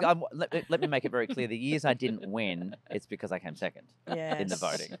yeah, won. let me make it very clear. The years I didn't win, it's because I came second in the Yes.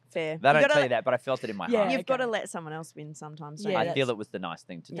 voting. Fair. They don't gotta tell you that, but I felt it in my Yeah, heart. You've got to okay. let someone else win sometimes. Yeah, Don't I you? that's- feel it was the nice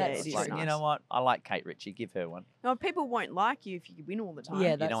thing to do. Yeah, It's it is like, nice. you know what? I like Kate Ritchie. Give her one. No, people won't like you if you win all the time.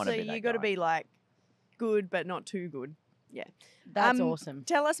 Yeah, You don't want so to be that you got to guy. be like good, but not too good. That's Um, awesome.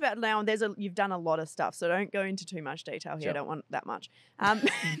 Tell us about now. You've done a lot of stuff, so don't go into too much detail here. Sure. I don't want that much.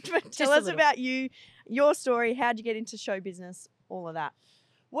 But tell a us little. about you, your story. How'd you get into show business? All of that.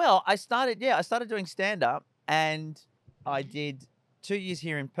 Well, I started doing stand up, and I did 2 years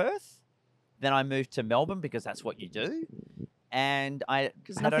here in Perth. Then I moved to Melbourne because that's what you do. And I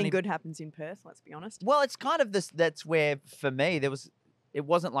Because had nothing only- good happens in Perth. Let's be honest. Well, it's kind of this. That's where for me it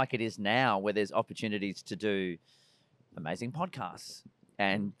wasn't like it is now, where there's opportunities to do amazing podcasts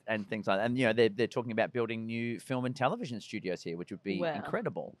and things like that. And they're talking about building new film and television studios here, which would be Wow.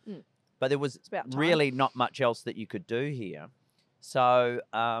 incredible. Mm. But there was about time. really not much else that you could do here. So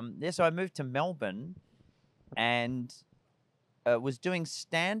so I moved to Melbourne and was doing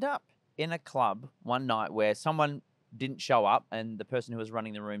stand up in a club one night where someone didn't show up, and the person who was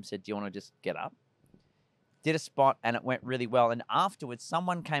running the room said, "Do you want to just get up?" Did a spot and it went really well. And afterwards,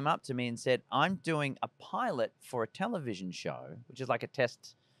 someone came up to me and said, "I'm doing a pilot for a television show, which is like a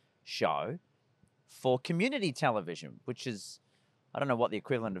test show for community television, which is, I don't know what the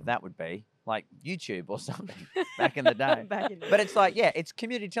equivalent of that would be, like YouTube or something back in the day. Back in the But it's like, it's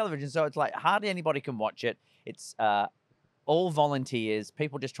community television. So it's like hardly anybody can watch it. It's all volunteers,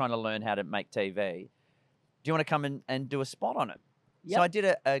 people just trying to learn how to make TV. Do you want to come and do a spot on it?" Yep. So I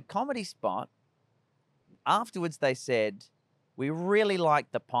did a comedy spot. Afterwards, they said, "We really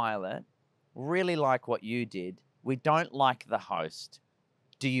like the pilot, really like what you did. We don't like the host.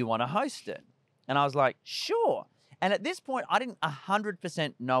 Do you want to host it?" And I was like, "Sure." And at this point, I didn't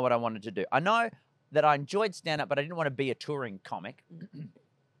 100% know what I wanted to do. I know that I enjoyed stand-up, but I didn't want to be a touring comic.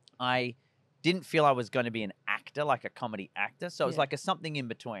 I didn't feel I was going to be an actor, like a comedy actor. So it was Yeah. like a something in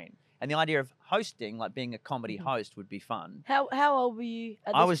between. And the idea of hosting, like being a comedy Mhm. host, would be fun. How old were you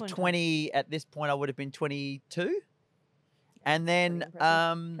at this I was point in time? 20 at this point. I would have been 22, and then Pretty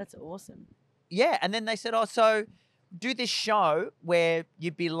impressive. That's awesome. yeah, and then they said, oh, so do this show where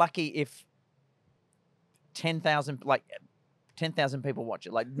you'd be lucky if 10,000 people watch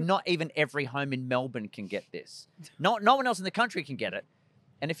it. Like, not even every home in Melbourne can get this. No one else in the country can get it.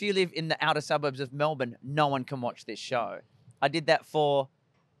 And if you live in the outer suburbs of Melbourne, no one can watch this show. I did that for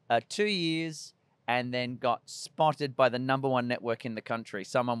 2 years and then got spotted by the #1 network in the country.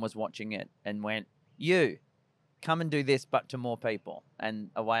 Someone was watching it and went, you, come and do this, but to more people. And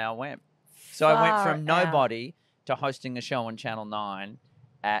away I went. So I went from Far out. nobody to hosting a show on Channel 9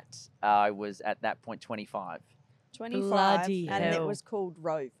 I was at that point 25. 25, Bloody and hell. it was called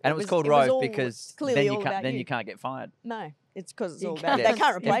Rove. And it was called Rove all because clearly then all about you can't get fired. No, it's because it's You all about. can't. They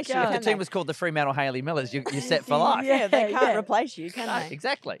can't replace you. Yeah. If Can the team they? was called the Fremantle Haley Millers, you're set for life. Yeah, they can't Yeah. replace you, can they?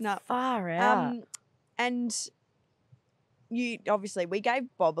 Exactly. No. Far out. And you obviously we gave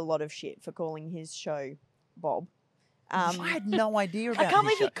Bob a lot of shit for calling his show Bob. I had no idea about I can't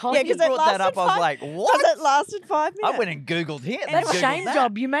this believe you show. caught Yeah, him. 'cause You it brought that up, I was like, Because what? it lasted 5 minutes. I went and Googled here. And That's then a Googled shame that.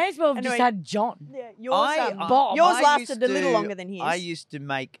 job. You may as well have just Anyway. had John. Yeah, yours, Bob. yours I lasted used a little to- longer than his. I used to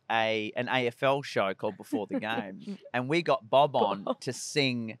make an AFL show called Before the Game, and we got Bob on to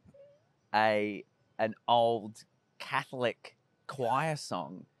sing an old Catholic choir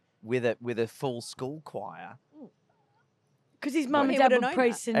song with a full school choir. Because his mum He and dad would've were known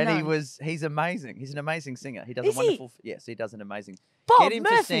priests and And nuns. he's amazing. He's an amazing singer. He does Is a he? wonderful yes, he does an amazing. Bob Get him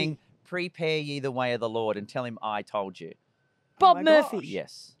Murphy. to sing "Prepare Ye the Way of the Lord" and tell him I told you. Bob my Murphy. gosh.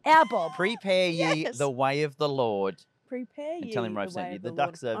 Yes. Our Bob. Prepare ye Yes. the way of the Lord. prepare And you. tell him Rove the sent way you. of The Lord.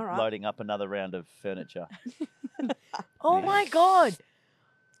 Ducks are All right. loading up another round of furniture. Oh Yeah. my God.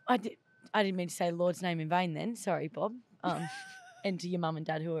 I didn't mean to say the Lord's name in vain then. Sorry, Bob. And to your mum and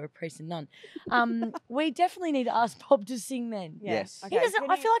dad who are a priest and nun. We definitely need to ask Bob to sing then. Yeah. Yes. He Okay, doesn't. can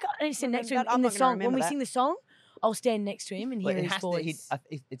I you feel like I need to stand next to him remember that? I'm in the not gonna song. When remember we that. sing the song, I'll stand next to him and Well, hear it his has voice.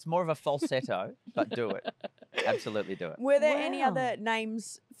 it's more of a falsetto, but do it. Absolutely do it. Were there any Wow. other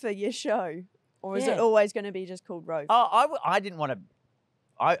names for your show, or is it Yeah. always going to be just called Rove? Oh, I didn't want to.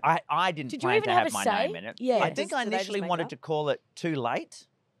 I didn't Did you plan even to have have a my say? name in it. Yeah. I think Did I they just initially make it wanted up? to call it Too Late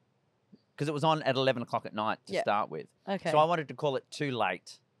because it was on at 11 o'clock at night to Yeah. start with. Okay. So I wanted to call it Too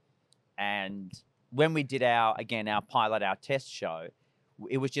Late. And when we did our pilot, our test show,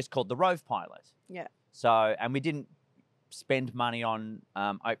 it was just called the Rove Pilot. Yeah. So, and we didn't spend money on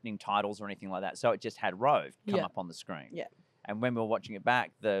opening titles or anything like that. So it just had Rove come Yeah. up on the screen. Yeah. And when we were watching it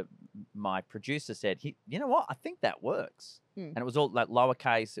back, my producer said, you know what? I think that works. And it was all like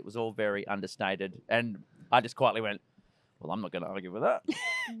lowercase. It was all very understated. And I just quietly went, well, I'm not going to argue with that.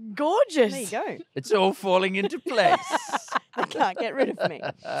 Gorgeous. There you go. It's all falling into place. They can't get rid of me.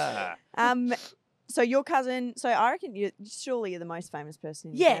 So your cousin. So I reckon you're the most famous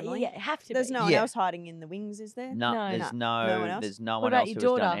person in your Yeah, family. yeah, have to There's be. no one Yeah. else hiding in the wings, is there? No, No. there's No one else? there's no What one about else your who has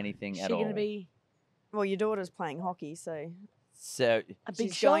daughter? done anything Is at she all. going to be Well, your daughter's playing hockey, so So a big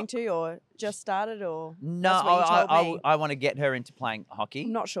she's shot? going to, or just started, or no, That's what you told me. I want to get her into playing hockey.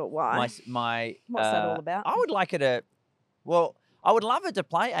 I'm not sure why. My What's that all about? I would like her to. Well, I would love her to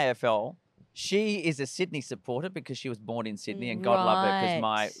play AFL. She is a Sydney supporter because she was born in Sydney, and God love her because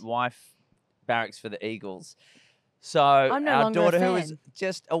my Right. wife barracks for the Eagles. So I'm no our longer a daughter, who is fan.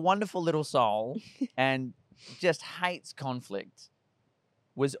 just a wonderful little soul and just hates conflict,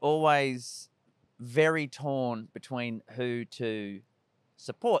 was always very torn between who to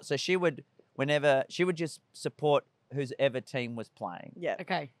support. So she would just support whoever team was playing. Yeah.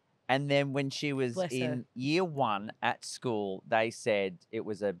 Okay. And then when she was Bless her. in year 1 at school, they said it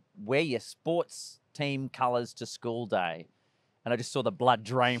was a wear your sports team colours to school day. And I just saw the blood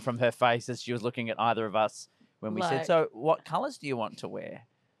drain from her face as she was looking at either of us when we said, Like- so what colours do you want to wear?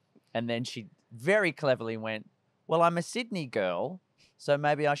 And then she very cleverly went, well, I'm a Sydney girl, so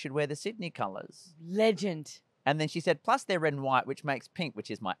maybe I should wear the Sydney colours. Legend. And then she said, plus they're red and white, which makes pink,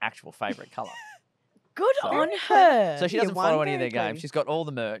 which is my actual favourite colour. Good So- on her. So she Year doesn't follow one, any of their very games. clever. She's got all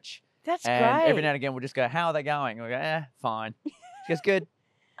the merch. That's And great. every now and again, we'll just go, how are they going? We'll go, fine. She goes, good.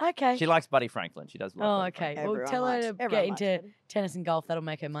 Okay. She likes Buddy Franklin. She does love Oh, Buddy okay. Franklin. Well, Everyone tell her likes- to get everyone likes into Buddy. tennis and golf. That'll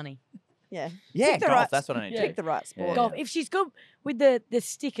make her money. Yeah. Yeah, Pick the golf. right- That's what I need to Pick do. the right sport. Golf. If she's good with the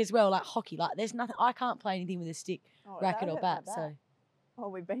stick as well, like hockey, like there's nothing. I can't play anything with a stick, Oh, racket, or that bat. hurt my So back. Oh,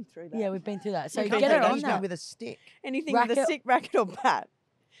 we've been through that. yeah, we've been through that. So We've get been her through on those that. with a stick. Anything with a Racket- stick, racket, or bat.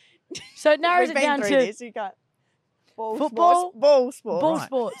 So it narrows We've it been down through to this. You got ball Football, sports, ball sports. ball Right.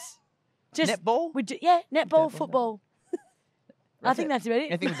 sports. Just Netball? we do, yeah, netball, Netball, football. I think that's about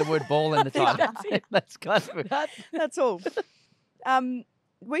it. Anything with the word ball in the think title. that's it. That's kind of That's all.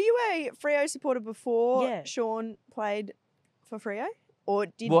 Were you a Freo supporter before Yeah. Sean played for Freo? Or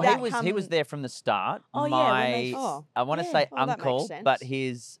did Well, that he come... was there from the start. Oh, yeah, when they- I want to yeah. say Well, that makes uncle, but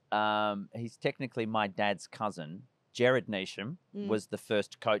sense. he's technically my dad's cousin. Jared Neesham was the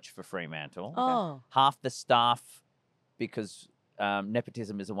first coach for Fremantle. Oh. Half the staff, because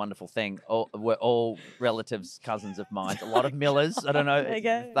nepotism is a wonderful thing, were all relatives, cousins of mine. A lot of Millers. I don't know There you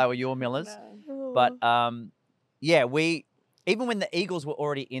go. if they were your Millers. No. But yeah, even when the Eagles were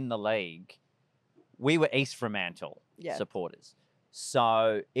already in the league, we were East Fremantle supporters.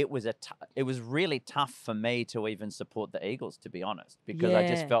 So it was really tough for me to even support the Eagles, to be honest, because I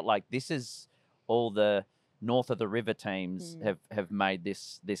just felt like this is all the north of the river teams have made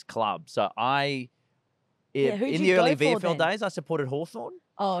this club. So in the early VFL days, I supported Hawthorn.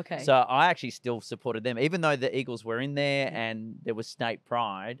 Oh, okay. So I actually still supported them, even though the Eagles were in there and there was state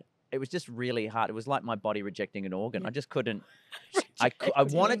pride. It was just really hard. It was like my body rejecting an organ. I just couldn't. I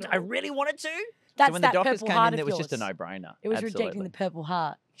really wanted to. That's so when the that Dockers purple came heart in, of it was just a yours. no-brainer. It was Absolutely. rejecting the purple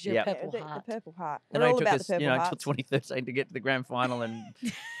heart. 'Cause you have Yeah, purple heart. the purple heart. And They're it all took about us, the purple until hearts. 2013 to get to the grand final, and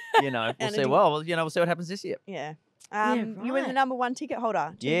we'll And see. it- Well, we'll see what happens this year. Yeah. You were the right. number one ticket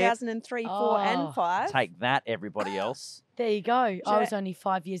holder, Yeah. 2003, 4 and 5. Take that, everybody else. There you go. I Ja- was only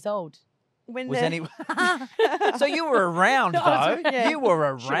 5 years old. When Was the... any? So you were around, I though. was- yeah. You were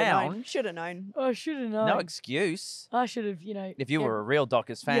around. Should have known. I should have known. No excuse. I should have, If you were a real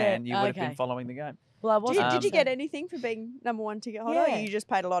Dockers fan, you would have been okay. following the game. Well, I Did, wasn't. did you so- get anything for being number one ticket holder? Or Yeah. you just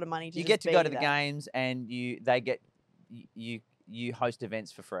paid a lot of money to You just get to be go to the there? games, and you host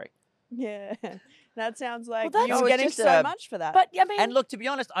events for free. Yeah. That sounds like that's- you No, were it's getting just so a- much for that. But, I mean, And look, to be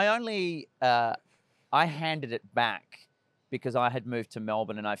honest, I only I handed it back because I had moved to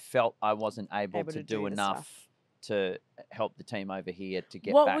Melbourne and I felt I wasn't able to do the enough stuff. to help the team over here to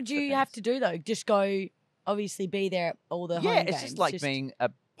get what back would for you have things. to do, though? Just go, obviously, be there at all the home Yeah, games? it's just like being a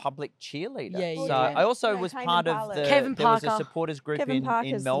public cheerleader. Yeah, so yeah. I also Yeah, was Cayman part of Pilot. the Kevin there was a Parker. supporters group Kevin in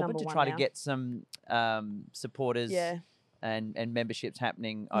Parker's the Melbourne number to one try to now. get some supporters Yeah. and memberships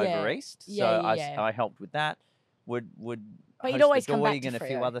happening Yeah. over East. Yeah, so yeah. I helped with that. Would But you'd host always the come back Doig to and a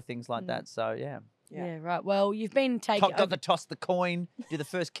few Freo. other things like that. So yeah. Yeah, right. Well, you've been taking... Got to toss the coin, do the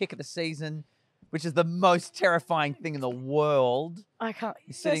first kick of the season, which is the most terrifying thing in the world. I can't...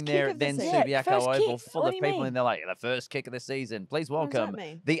 You're sitting kick there of at the then season. Yeah, Subiaco first Oval kick. full What of do you people, mean? and they're like, the first kick of the season. Please What does that welcome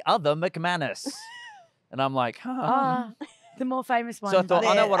mean? the other McManus. And I'm like, the more famous one. So I thought, I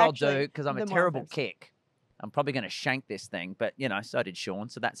know They're what I'll actually do because I'm a the more terrible offensive. kick. I'm probably going to shank this thing, but so did Sean,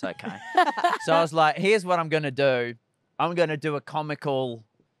 so that's okay. So I was like, here's what I'm going to do. I'm going to do a comical,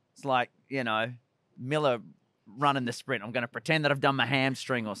 it's like, Miller running the sprint. I'm going to pretend that I've done my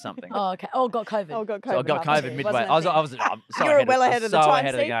hamstring or something. Oh, okay. Oh, got COVID. Oh, got COVID. So I got halfway COVID through. midway. Wasn't I was, a I thing. was, I'm so You were ahead well of, ahead of the so time.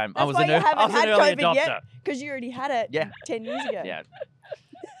 ahead of the See? game. That's I was why an, you I haven't was an had early COVID yet. adopter. Because you already had it Yeah. 10 years ago. Yeah.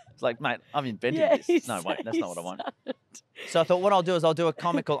 It's like, mate, I've invented Yeah, this. No, wait, that's not what I want. So I thought what I'll do is I'll do a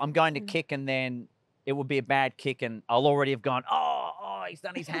comical. I'm going to kick, and then it will be a bad kick, and I'll already have gone, oh, he's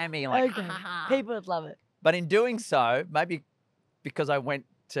done his hammy. Like, Okay. People would love it. But in doing so, maybe because I went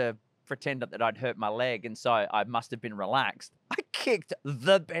to pretend that I'd hurt my leg, and so I must have been relaxed, I kicked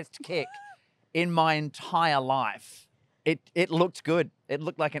the best kick in my entire life. It looked good. It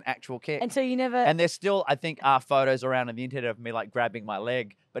looked like an actual kick. And so you never... And there's still, I think, are photos around on the internet of me like grabbing my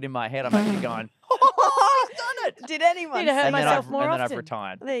leg, but in my head I'm actually going, oh, he's done it. Did anyone? Need to hurt And then, myself I've, more and then I've often.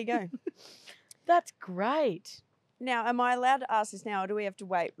 retired. There you go. That's great. Now, am I allowed to ask this now, or do we have to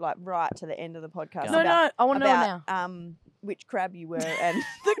wait right to the end of the podcast? Go No, on. no, I want to know now. about which crab you were and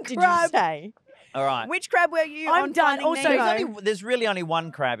did you crab. say? All right. Which crab were you I'm on done. Finding Also, Nemo? There's really only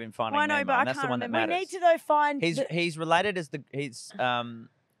one crab in Finding Well, I know, Nemo, but I and that's the can't one that remember. We matters. need to, though, find... He's related as he's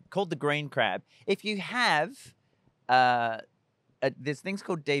called the green crab. If you have, there's things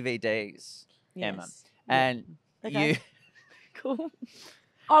called DVDs, Emma, Yes. and Okay. you. Cool.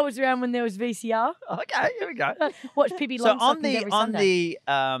 I was around when there was VCR. Okay, here we go. Watch Pippi So on Longstockings the every on Sunday.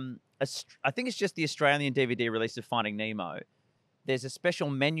 the I think it's just the Australian DVD release of Finding Nemo. There's a special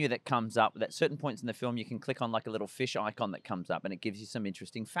menu that comes up at certain points in the film. You can click on like a little fish icon that comes up, and it gives you some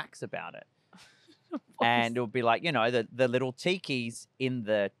interesting facts about it. And it'll be like, the little tikis in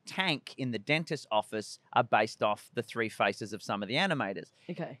the tank in the dentist's office are based off the three faces of some of the animators.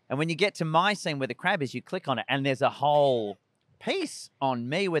 Okay. And when you get to my scene where the crab is, you click on it, and there's a whole piece on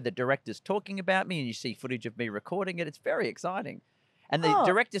me where the director's talking about me, and you see footage of me recording it. It's very exciting. And the Oh.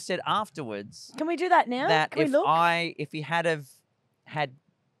 director said afterwards Can we do that now? that Can we look? if he had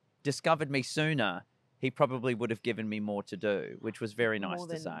discovered me sooner, he probably would have given me more to do, which was very nice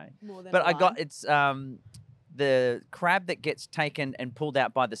to say. More than But a I got line. it's the crab that gets taken and pulled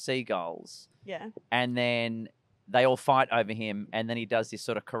out by the seagulls, Yeah. and then they all fight over him, and then he does this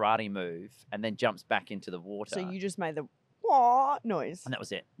sort of karate move and then jumps back into the water. So you just made the wah noise. And that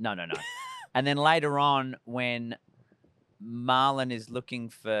was it. No. And then later on, when Marlon is looking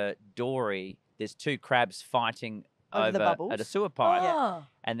for Dory, there's two crabs fighting Over the bubbles. at a sewer pipe. Oh.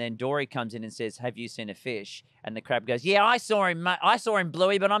 And then Dory comes in and says, "Have you seen a fish?" And the crab goes, "Yeah, I saw him, mate. I saw him,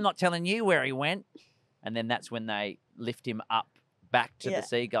 Bluey, but I'm not telling you where he went." And then that's when they lift him up back to the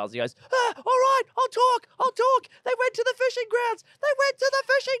seagulls. He goes, "All right, I'll talk. They went to the fishing grounds.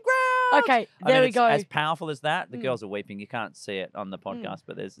 Okay, there we it's go. As powerful as that, the girls are weeping. You can't see it on the podcast,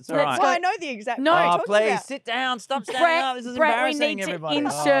 but it's all Let's right. go. Well, I know the exact. No. what you're Oh, talking please about. sit down. Stop standing Brett, up. This is Brett, we embarrassing, need to everybody.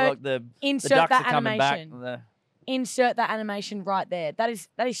 insert- oh, look, the Insert ducks that are coming back. animation. Insert that animation right there. That is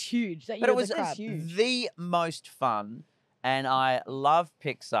huge. That But you're it was the crab. the most fun, and I love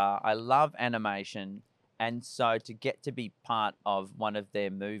Pixar. I love animation, and so to get to be part of one of their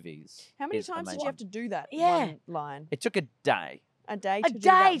movies. How many is times did amazing. you have to do that? Yeah. One line. It took a day. A day. A To do day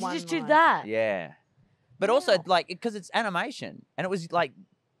that to one just do line. that. Yeah, but also like because it's animation, and it was like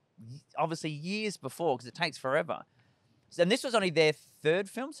obviously years before because it takes forever. And this was only their third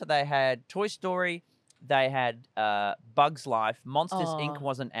film, so they had Toy Story. They had Bug's Life. Monsters Inc. Oh,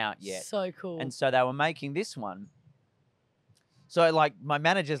 wasn't out yet. So cool. And so they were making this one. So, like, my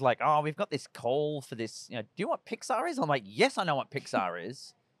manager's like, "Oh, we've got this call for this. Do you know what Pixar is?" I'm like, "Yes, I know what Pixar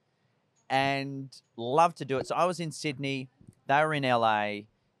is." And love to do it. So I was in Sydney. They were in LA.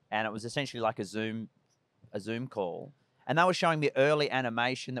 And it was essentially like a Zoom call. And they were showing me early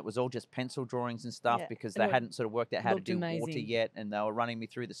animation that was all just pencil drawings and stuff because And they it hadn't sort of worked out how to looked do water amazing. yet. And they were running me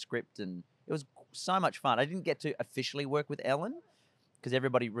through the script. And it was so much fun. I didn't get to officially work with Ellen because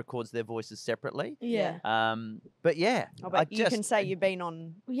everybody records their voices separately. yeah. But yeah, Oh, but you can say you've been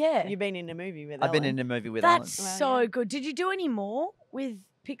on. Yeah. You've been in a movie with. I've been Ellen. in a movie with That's Well, so yeah. good. Did you do any more with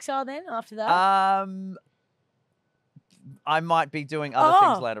Pixar then after that? Ellen. I might be doing other Oh.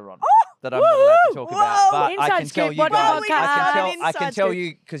 things later on that I'm not allowed to talk about. But I Inside can tell scoop, you what guys. podcast? I can Inside tell scoop.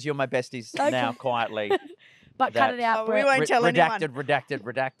 you because you're my besties Okay. now quietly. But cut that- it out, Oh, we Brett. won't tell anyone.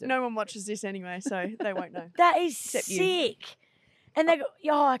 redacted. No one watches this anyway, so they won't know. That is Except you. sick. And they go,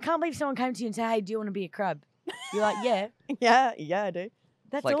 I can't believe someone came to you and said, "Hey, do you want to be a crab?" You're like, "Yeah." Yeah, I do.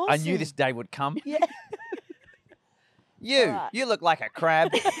 That's Like awesome. I knew this day would come. Yeah. You, Alright. you look like a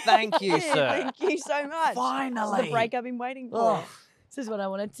crab. Thank you, Yeah, sir. Thank you so much. It's Finally. the break I've been waiting for. Oh, this is what I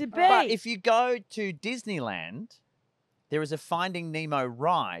wanted to be. But if you go to Disneyland, there is a Finding Nemo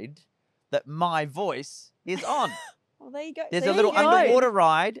ride that my voice is on. Well, there you go. There's There a you little go. underwater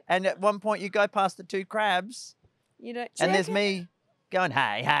ride, and at one point you go past the two crabs, You don't. and there's me going,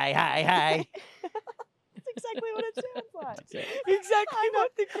 "Hey, hey, hey, hey." That's exactly what it sounds like. exactly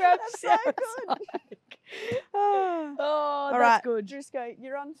what the crab That's so sounds good. like. Oh. Oh, All that's right, good. Driscoll,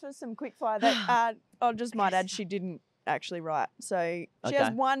 you're on for some quick fire. That I just might add, she didn't actually write. So she has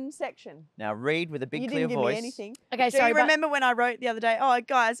Okay. one section. Now read with a big You clear didn't give voice. me anything. Okay, Do sorry. you but- remember when I wrote the other day? Oh,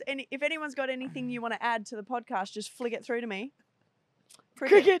 guys, if anyone's got anything you want to add to the podcast, just flick it through to me.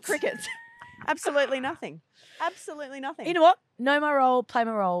 Crickets. Crickets. Absolutely nothing. Absolutely nothing. You know what? Know my role, play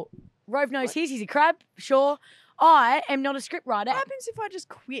my role. Rove knows his. He's a crab. Sure. I am not a script writer. What happens if I just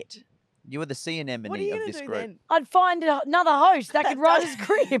quit? You were the sea What are anemone you of going this to do group. then? I'd find another host that could write a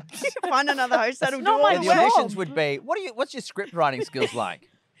script. Find another host that'll do not all my the The work. auditions would be, "What's your script writing skills like?"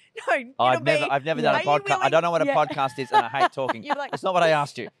 No, I've never done a "Are you podcast. I willing-" don't know what a Yeah. podcast is, and I hate talking. You're like- It's not what I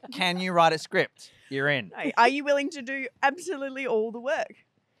asked you. Can you write a script? You're in. No, are you willing to do absolutely all the work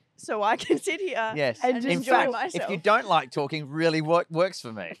so I can sit here Yes. And and just In enjoy fact, myself? if you don't like talking, really works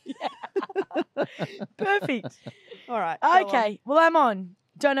for me. Perfect. All right. go on. Okay. Well, I'm on.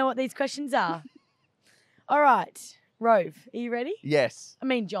 Don't know what these questions are. All right. Rove, are you ready? Yes. I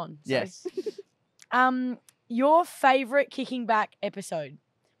mean, John. Sorry. Yes. Your favourite kicking back episode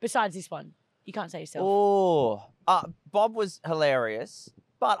besides this one? You can't say yourself. Oh, Bob was hilarious,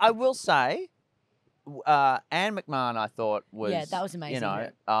 but I will say, Anne McMahon, I thought was Yeah, that was amazing.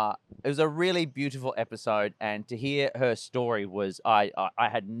 it was a really beautiful episode, and to hear her story was I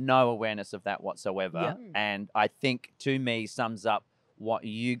had no awareness of that whatsoever, Yeah. and I think to me sums up what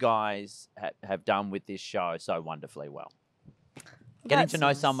you guys have done with this show so wonderfully well. Getting That's to know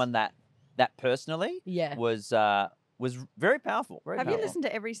nice. someone that personally Yeah. was very powerful. Very Have you powerful. listened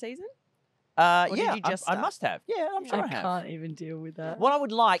to every season? Yeah, or did you just I start? must have. Yeah, I'm sure I, I have. can't even deal with that. What I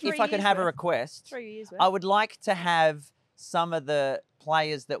would like, if 3 I could years have a worth. request, 3 years. I would like to have some of the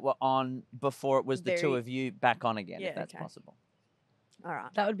players that were on before it was the two Very- of you back on again, Yeah, if that's okay. possible. All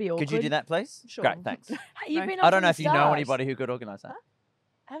right. That would be awkward. Could you do that, please? Sure. Great, thanks. Hey, you've No. been on I don't from know the if you know start. anybody who could organise that.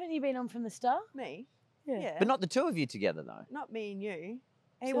 Haven't you been on from the start? Me? Yeah. Yeah. But not the two of you together, though. Not me and you.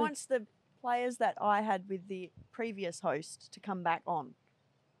 He So- wants the players that I had with the previous host to come back on.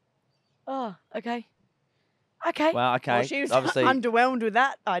 Oh, okay. Okay. Well, okay. Well, she was Obviously, underwhelmed with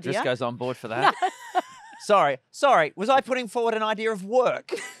that idea. Drisco's on board for that. Sorry. Was I putting forward an idea of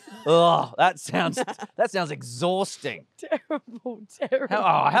work? Oh, that sounds exhausting. Terrible.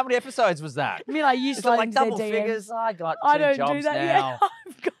 How many episodes was that? I mean, like you Is it slide like into their double DMs. figures? I got I 2 don't jobs do that. now. Yeah,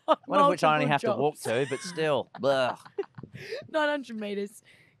 I've got One of which I only have multiple to walk jobs. to, but still. Ugh. 900 meters.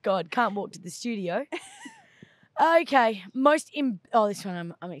 God, can't walk to the studio. Okay, this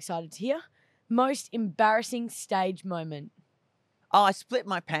one I'm excited to hear. Most embarrassing stage moment. Oh, I split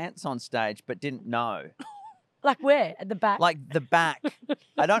my pants on stage, but didn't know. Like where? At the back? Like the back.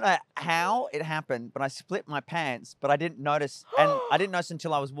 I don't know how it happened, but I split my pants, but I didn't notice. And I didn't notice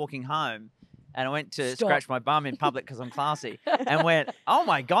until I was walking home. And I went to Stop. scratch my bum in public because I'm classy. And went, oh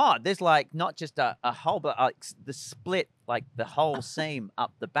my God, there's like not just a hole, but like the split, like the whole seam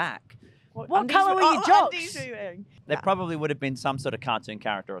up the back. What colour were your jocks? They probably would have been some sort of cartoon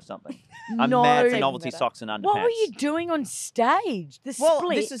character or something. I'm No. mad for Even novelty better. socks and underpants. What were you doing on stage? The Well,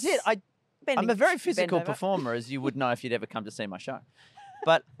 splits. this is it. I'm a very physical performer, as you would know if you'd ever come to see my show.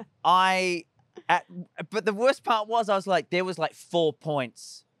 But but the worst part was I was like, there was like 4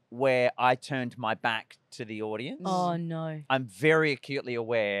 points where I turned my back to the audience. Oh no. I'm very acutely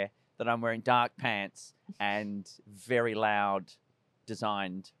aware that I'm wearing dark pants and very loud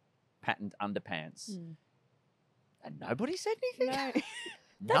designed patterned underpants. And nobody said anything. No.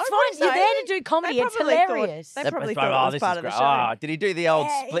 That's Nobody fine. You're there saying. to do comedy. They It's probably thought- hilarious. They probably thought it was this part is of the great. show. Oh, did he do the old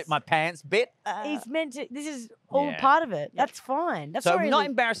Yeah, split my pants bit? He's meant to. This is all Yeah. part of it. That's fine. That's So not really. not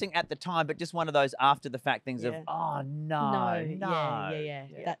embarrassing at the time, but just one of those after the fact things of, Yeah. oh no. no. Yeah.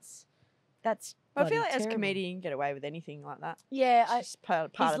 Yeah. That's. I feel bloody like as a terrible. comedian, you can get away with anything like that. Yeah, It's just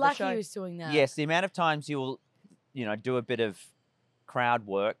part he's of the lucky show. he was doing that. Yes, the amount of times you'll, do a bit of crowd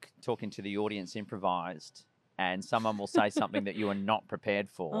work, talking to the audience improvised, and someone will say something that you were not prepared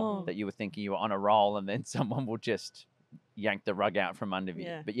for, Oh. that you were thinking you were on a roll, and then someone will just yank the rug out from under you.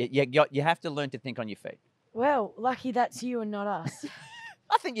 Yeah. But you have to learn to think on your feet. Well, lucky that's you and not us.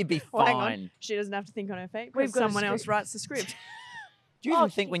 I think you'd be Well, hang fine. on. She doesn't have to think on her feet We've because got a someone else script. writes the script. Do you Oh, even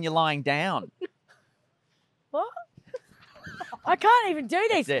think when you're lying down? What? I can't even do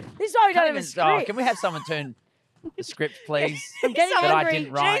this. That's it. This is why we don't Can't have a even- oh, script. can we have someone turn the script, please? I'm getting that I angry. didn't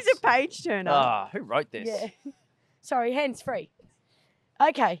She write. needs a page turner. Ah, who wrote this? Yeah. Sorry, hands free.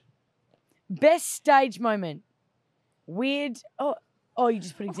 Okay. Best stage moment. Weird. Oh, you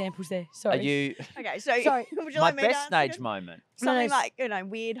just put examples there. Sorry. Are you Okay, so Sorry. would you my like me to best answer stage it? moment? Something No, like,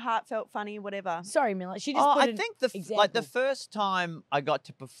 weird, heartfelt, funny, whatever. Sorry, Miller. She just Oh, put I an think the example. first time I got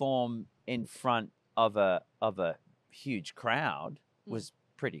to perform in front of a huge crowd was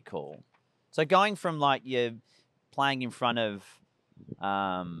pretty cool. So going from like you're playing in front of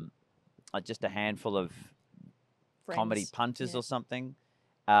like just a handful of comedy Friends. punters Yeah. or something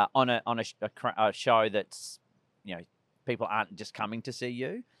on a show that's people aren't just coming to see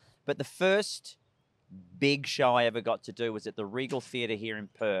you. But the first big show I ever got to do was at the Regal Theatre here in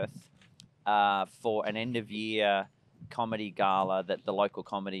Perth for an end of year comedy gala that the local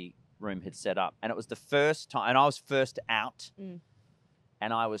comedy room had set up, and it was the first time, and I was first out,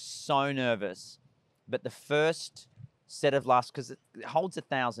 and I was so nervous. But the first set of laughs, because it holds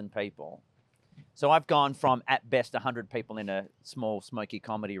 1,000 people. So I've gone from at best 100 people in a small smoky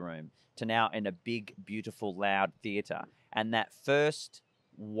comedy room to now in a big, beautiful, loud theatre. And that first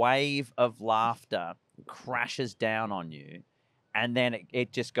wave of laughter crashes down on you. And then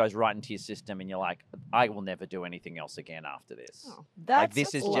it just goes right into your system. And you're like, I will never do anything else again after this. Oh, Like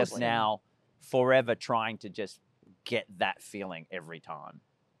this is just lovely. now forever trying to just get that feeling every time.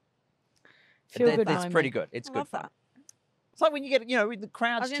 Feel good It's moment. pretty good. It's I good love fun. that. It's like when you get, with the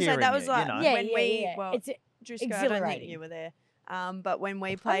crowds I was going to cheering say, that was you, like Yeah, when we, well, it's Driscoll, I don't think exhilarating. you were there. But when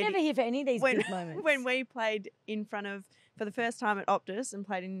we I'm played, never here for any of these when, big moments. when we played in front of, for the first time at Optus and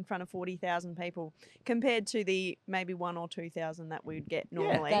played in front of 40,000 people, compared to the maybe 1,000 or 2,000 that we'd get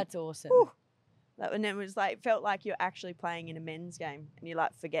normally. That's awesome. Whew. And it was like, felt like you're actually playing in a men's game, and you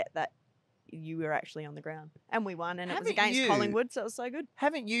like forget that you were actually on the ground. And we won, and it was Haven't against you- Collingwood, so it was so good.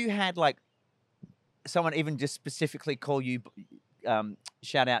 Haven't you had like someone even just specifically call you,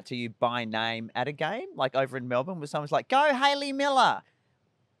 shout out to you by name at a game, like over in Melbourne, where someone's like, "Go Hayley Miller"?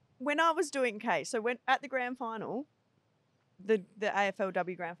 When I was doing so when at the grand final, the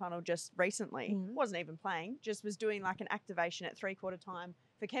AFLW grand final just recently, wasn't even playing, just was doing like an activation at 3/4 time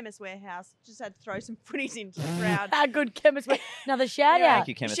for Chemist Warehouse. Just had to throw some footies into the crowd. How good chemist. Another shout Anyway, out. Thank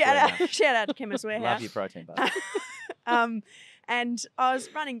you, Chemist shout Warehouse. out, shout out to Chemist Warehouse. Love your protein bar. And I was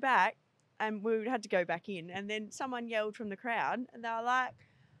running back, and we had to go back in, and then someone yelled from the crowd, and they were like,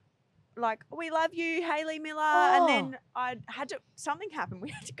 like, we love you, Hayley Miller. Oh. And then something happened. We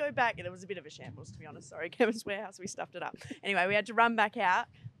had to go back and it was a bit of a shambles, to be honest. Sorry, Chemist Warehouse, we stuffed it up. Anyway, we had to run back out.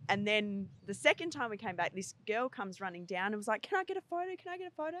 And then the second time we came back, this girl comes running down and was like, can I get a photo? Can I get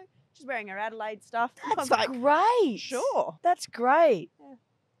a photo? She's wearing her Adelaide stuff. I was That's like, great. sure. That's great. Yeah.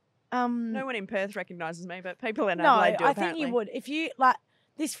 No one in Perth recognises me, but people in no, Adelaide do, I apparently. think you would. If you, like,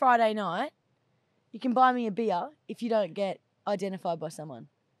 this Friday night, you can buy me a beer if you don't get identified by someone.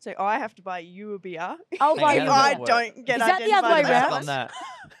 So I have to buy you a beer I'll buy Hang you if on, a I beer. work. don't get Is that the identified other way by round? someone. on that.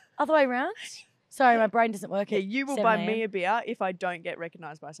 Other way round? Sorry, my brain doesn't work. Yeah, at you will 7 buy a.m. me a beer if I don't get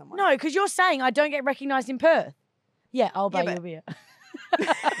recognised by someone. No, because you're saying I don't get recognised in Perth. Yeah, I'll buy Yeah, you a beer.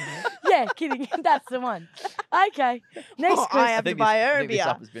 Yeah, kidding. That's the one. Okay. Next I question. have to buy her a I think this beer.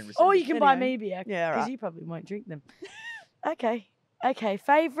 up has been Or rescinded. you can buy Anyway. me a beer. Yeah, Because right. you probably won't drink them. Okay. Okay.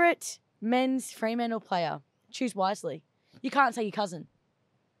 Favourite men's Fremantle player? Choose wisely. You can't say your cousin.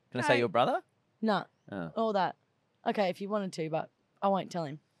 Can I say No. your brother? No. Oh. All that. Okay, if you wanted to, but I won't tell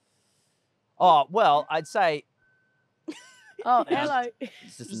him. Oh, well, I'd say Oh, Yeah. hello.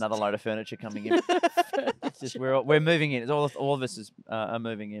 it's just another load of furniture coming in. It's just we're moving in. It's all of us are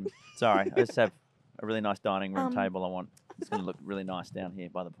moving in. Sorry, I just have a really nice dining room table. I want. It's going to look really nice down here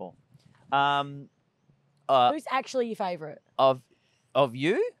by the pool. Who's actually your favourite? Of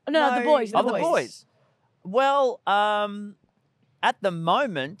you? No, the No, boys. Of the boys. Well, at the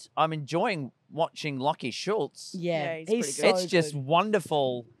moment, I'm enjoying watching Lockie Schultz. Yeah, Yeah, he's he's pretty so good. It's just good.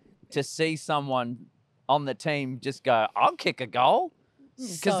 wonderful to see someone on the team just go, I'll kick a goal.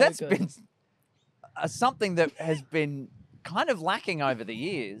 Because So that's good. been something that has been kind of lacking over the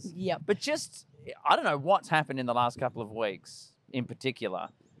years. Yep. But just, I don't know what's happened in the last couple of weeks in particular,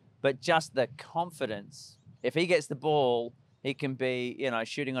 but just the confidence. If he gets the ball, he can be,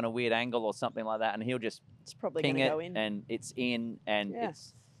 shooting on a weird angle or something like that, and he'll just It's probably going ping to it, go in. and it's in, and Yeah.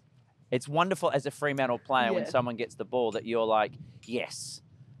 it's wonderful as a Fremantle player when Yeah. someone gets the ball that you're like, yes.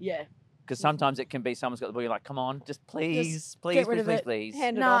 Yeah. Because sometimes it can be someone's got the ball, you're like, come on, just please, please, get rid please, of please, it. please.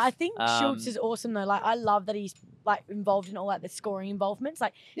 Hand it No, off. I think Schultz Um, is awesome though. Like I love that he's like involved in all like the scoring involvements,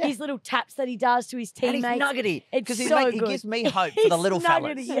 like Yeah. his little taps that he does to his And he's teammates. nuggety. It's Because so he good. gives me hope for the little He's fellas.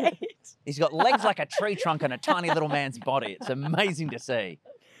 nuggety, yeah. He's got legs like a tree trunk and a tiny little man's body. It's amazing to see.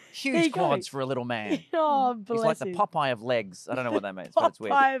 There Huge you go. quads for a little man. Oh, bless He's like the him. Popeye of legs. I don't know what that means, but it's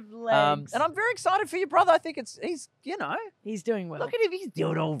weird. Popeye of legs. And I'm very excited for your brother. I think he's He's doing well. look at him. He's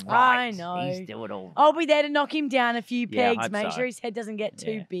doing all right. I know. He's doing all right. I'll be there to knock him down a few Yeah, I pegs, hope make so. sure his head doesn't get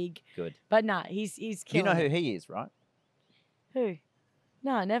too Yeah. big. Good. But nah, he's You killing know who it. he is, right? Who?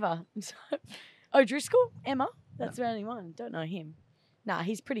 No, never. O'Driscoll? Emma? That's the only one. Don't know him. Nah,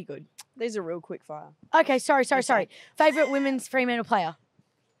 he's pretty good. These are real quick fire. Okay, sorry. Okay. Favourite women's Fremantle player?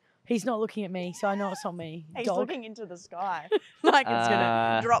 He's not looking at me, so I know it's not me. He's Dog. looking into the sky. Like it's going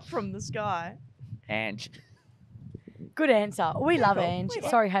Uh, to drop from the sky. Ange. Good answer. We love cool. Ange. We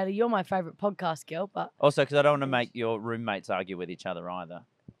love- Sorry, Hayley, you're my favourite podcast girl, but Also, because I don't want to make your roommates argue with each other either.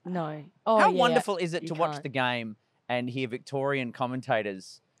 no. Oh, How yeah. wonderful is it you to watch can't. the game and hear Victorian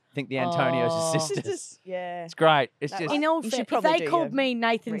commentators think the Antonio's Oh. are It's sisters? just, yeah. It's great. It's That just. was- In all You fair, should if probably they do called your me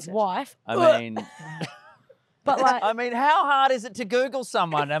Nathan's research. wife, I mean, but like, I mean, how hard is it to Google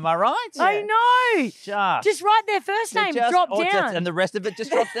someone? Am I right? I know. Just write their first name, drop down. and the rest of it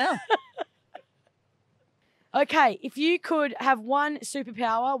just drops down. Okay, if you could have one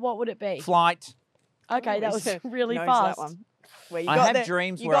superpower, what would it be? Flight. Okay, that Ooh, was so really knows fast. That one. Where you I got have the,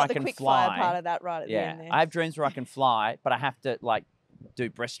 dreams you where got I the can quick fly. fire part of that right at the Yeah, end there. I have dreams where I can fly, but I have to like do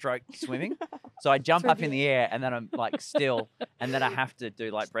breaststroke swimming. So I jump up in the air and then I'm like still, and then I have to do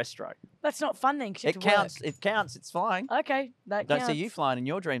like breaststroke. That's not fun then, because you have It to work. counts. It counts. It's flying. Okay, that Don't counts. see you flying in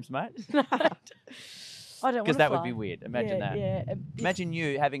your dreams, mate. I don't Because want that to would be weird. Imagine that. Yeah. Imagine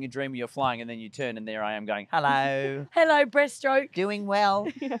you having a dream where you're flying and then you turn and there I am going, hello, Hello, breaststroke. doing well,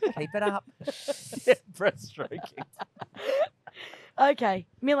 keep it up. Breaststroking. Okay,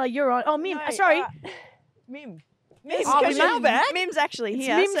 Miller, you're on. Oh, Mim. No, sorry. Mim. Oh, because mailbag? Mim's actually It's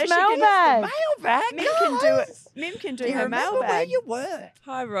here. Mim's so she mailbag. Mailbag. Mim can do it. Mim can do her mailbag. were?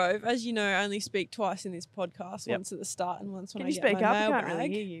 Hi, Rove. As you know, I only speak twice in this podcast, Yep. once at the start and once when Can I you get speak my up? I can't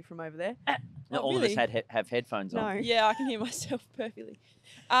mailbag. really hear you from over there. Not Oh, all really? of us have headphones No. on. Yeah, I can hear myself perfectly.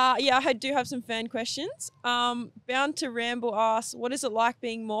 I do have some fan questions. Bound to Ramble asks, what is it like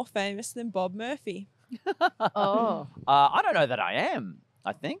being more famous than Bob Murphy? Oh. I don't know that I am,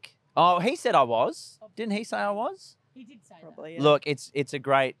 I think. Oh, he said I was. Didn't he say I was? He did say Probably. Yeah. Look, it's a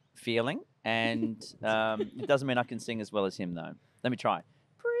great feeling, and it doesn't mean I can sing as well as him, though. Let me try.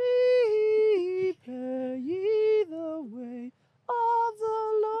 Prepare ye the way of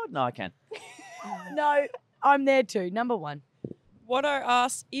the Lord. No, I can. No, I'm there too. Number one. Watto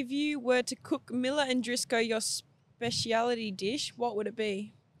asks, if you were to cook Miller and Driscoll your speciality dish, what would it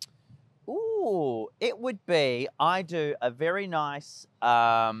be? Ooh, it would be, I do a very nice,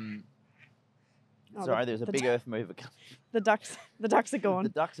 sorry, there's a big earth mover coming. The ducks are gone. The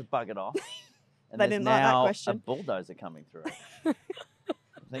ducks are buggered off. And They there's didn't like that now question. a bulldozer coming through. I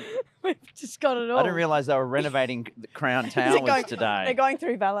think, We've just got it all. I didn't realise they were renovating the Crown Towers today. They're going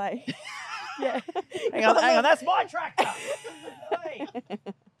through valet. Yeah. Hang on, that's my tractor. Hey.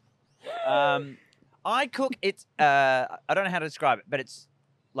 I cook it. I don't know how to describe it, but it's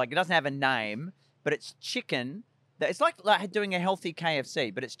like it doesn't have a name, but it's chicken. It's like doing a healthy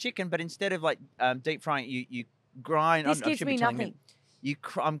KFC, but it's chicken. But instead of like deep frying, you grind. This I gives should me be telling nothing.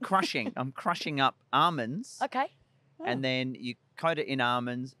 I'm crushing up almonds, Okay. and then you coat it in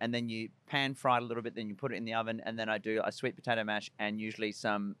almonds, and then you pan fry it a little bit. Then you put it in the oven, and then I do a sweet potato mash and usually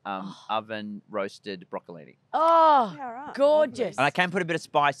some oven roasted broccolini. Oh, Yeah, right. gorgeous. And I can put a bit of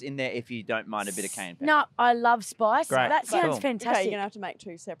spice in there if you don't mind a bit of cayenne pepper. No, I love spice. Great. That sounds Cool. Okay, fantastic. you're gonna have to make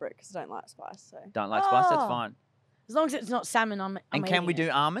two separate because I don't like spice. So. Don't like spice, that's Oh. fine. As long as it's not salmon, I'm And can we eating do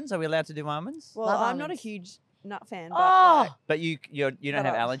it. almonds? Are we allowed to do almonds? Well, Love I'm not a almonds. huge nut fan. But Oh, like, But you don't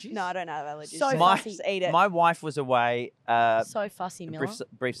have allergies? No, I don't have allergies. So I fussy. just eat it. My wife was away. so fussy, Miller.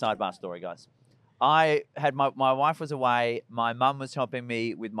 Brief sidebar story, guys. I had my wife was away. My mum was helping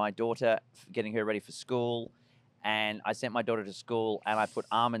me with my daughter, getting her ready for school. And I sent my daughter to school and I put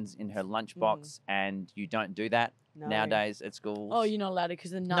almonds in her lunchbox. And you don't do that No. nowadays at school. Oh, you're not allowed to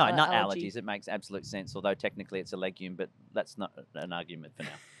because the nut No, not allergy. allergies. It makes absolute sense, although technically it's a legume, but that's not an argument for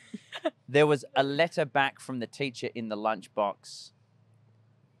now. There was a letter back from the teacher in the lunchbox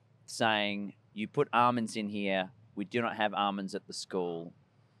saying, you put almonds in here. We do not have almonds at the school.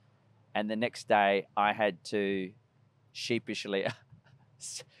 And the next day I had to sheepishly...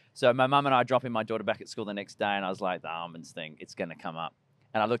 So my mum and I dropping my daughter back at school the next day, and I was like, the almonds thing, it's going to come up.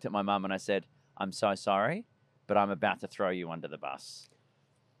 And I looked at my mum and I said, I'm so sorry, but I'm about to throw you under the bus.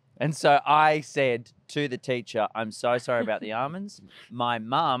 And so I said to the teacher, I'm so sorry about the almonds. My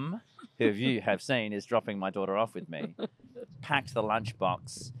mum, who you have seen is dropping my daughter off with me, packed the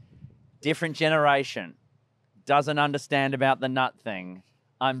lunchbox. Different generation, doesn't understand about the nut thing.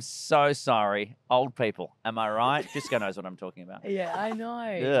 I'm so sorry. Old people, am I right? Disco knows what I'm talking about. Yeah, I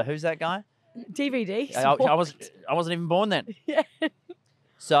know. Ugh, who's that guy? DVD. I wasn't even born then. Yeah.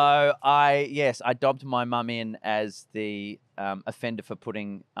 So I dobbed my mum in as the offender for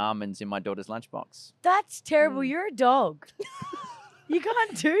putting almonds in my daughter's lunchbox. That's terrible. You're a dog. You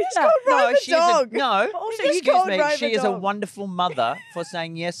can't do that. called Rove a dog. Also, just excuse called me. Rove a She is a dog. wonderful mother for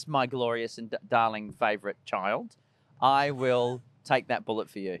saying yes, my glorious and darling favourite child. I will take that bullet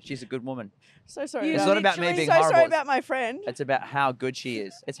for you. She's a good woman. So sorry. You It's about not about me literally- being so horrible. sorry about my friend. It's about how good she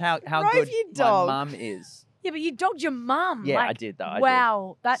is. It's how Rove, good you my dog. mum is. Yeah, but you dogged your mum. Yeah, like, I did though. I did.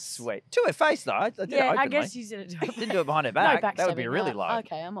 Wow, that's Sweet. To her face though. I did it Yeah, openly. I guess you said it. Didn't do it behind her No back. That would be backstabbing. really low.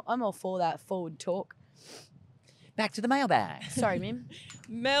 Okay, I'm all for that forward talk. Back to the mailbag. Sorry, Mim.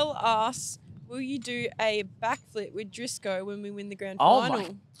 Mel asks, will you do a backflip with Driscoll when we win the grand Oh final?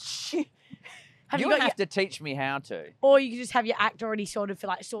 my! Have you you got have to teach me how to. Or you can just have your act already sorted for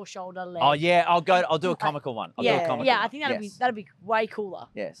like sore shoulder, leg. Oh yeah, I'll do a comical one. I'll do a yeah, comical yeah. I one. think that'd Yes. be way cooler.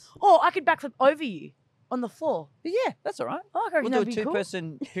 Yes. Or I could backflip over you on the floor. Yeah, that's all right. Oh, I reckon We'll do a that'd be cool.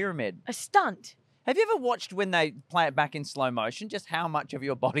 two-person pyramid. A stunt. Have you ever watched when they play it back in slow motion, just how much of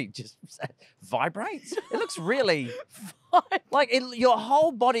your body just vibrates? It looks really like your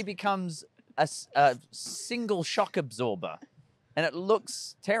whole body becomes a single shock absorber, and it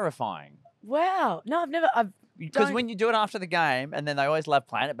looks terrifying. Wow. No, Because Don't- when you do it after the game, and then they always love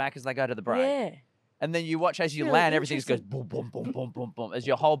playing it back as they go to the break. Yeah. And then you watch as you Really land, everything just goes interesting. boom, boom, boom, boom, boom, boom, as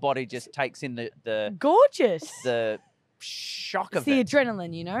your whole body just takes in Gorgeous. the shock It's of the it.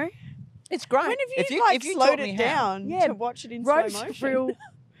 adrenaline, you know? It's great. When have you, if you slowed taught me it how- down Yeah, to watch it in Rove's slow a motion? real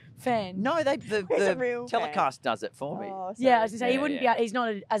fan. No, He's a the real telecast does it for me. Oh, Yeah, I sorry. was going to say, he Yeah, wouldn't yeah. be, he's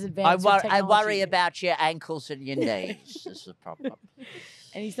not as advanced with I technology. worry about your ankles and your knees. This is a problem.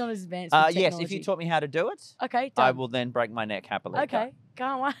 And he's not as advanced with Yes, technology. if you taught me how to do it, Okay, I done. will then break my neck happily. Okay,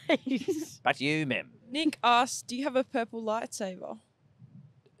 can't wait. Back to you, Mim. Nick asks, do you have a purple lightsaber?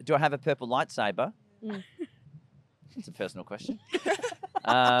 Do I have a purple lightsaber? Mm. It's a personal question.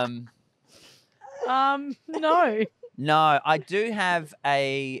 No. No, I do have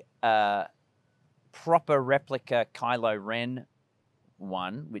a proper replica Kylo Ren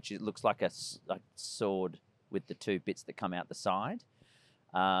one, which it looks like a sword with the two bits that come out the side.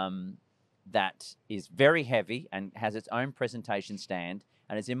 That is very heavy and has its own presentation stand,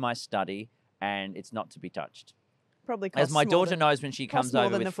 and is in my study, and it's not to be touched. Probably costs As my more daughter than, knows when she costs comes more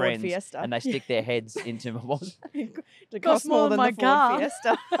over than with the Ford friends Fiesta. and they stick their heads into my what? It costs more than my the Ford car.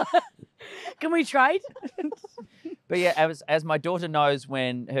 Fiesta. Can we trade? But yeah, as my daughter knows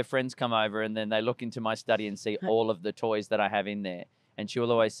when her friends come over and then they look into my study and see all of the toys that I have in there, and she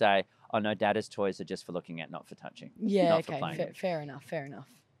will always say, "Oh no, Dada's toys are just for looking at, not for touching." Yeah, not for okay, playing with." fair enough, fair enough.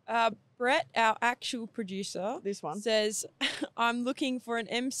 Brett, our actual producer, This one. says, "I'm looking for an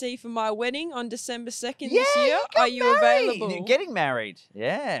MC for my wedding on December 2nd Yeah, this year. got Are you married. available?" You're getting married.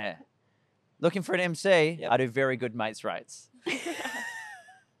 Yeah. Looking for an MC? Yep. I do very good mates rates.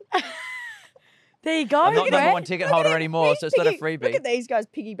 There you go, I'm not number Brett. one ticket holder anymore, so it's not a freebie. Look at these guys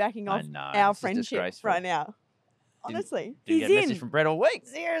piggybacking I off know, our this is friendship disgraceful. right now. Honestly. Didn't He's get a message in. from Brett all week.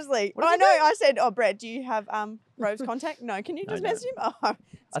 Seriously. What does I he know. do? I said, "Oh, Brett, do you have Rove's contact?" No. Can you No, just no. message him? Oh,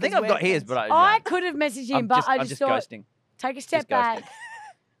 I think I've got his, but I could have messaged him, I'm but just, I I'm just just thought, ghosting. take a step Just ghosting. back.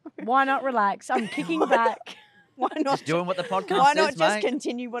 Why not relax? I'm kicking back. why not? Just doing what the podcast Why says, not just mate.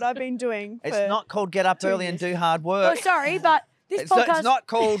 continue what I've been doing? It's for not called get up 2 early and years. do hard Oh, work. sorry, but this It's podcast, not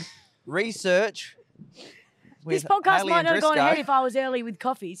called research. this with podcast Hayley might and not have gone Driscoll. ahead if I was early with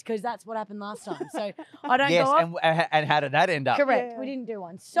coffees, because that's what happened last time. So I don't Yes, go off. and how did that end up? Correct. Yeah. We didn't do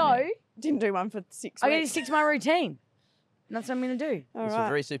one. So Didn't do one for 6 I got to weeks. stick to my routine. And that's what I'm going to do. All Yes, right. we're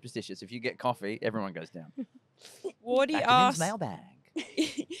very superstitious. If you get coffee, everyone goes down. Wardy Back to Ben's asks, mailbag.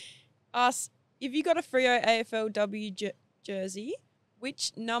 if you got a Freo AFLW jersey,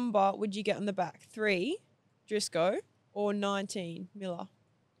 which number would you get on the back? 3, Driscoll, or 19, Miller?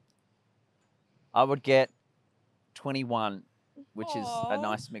 I would get 21, which is a Aw.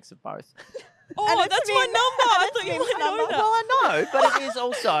 nice mix of both. Oh, it's that's my Min. number. I That's thought you Min's might know number. that. Well, I know, but it is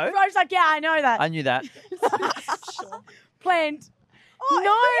also. Rove's like, yeah, I know that. I knew that. Planned. Oh,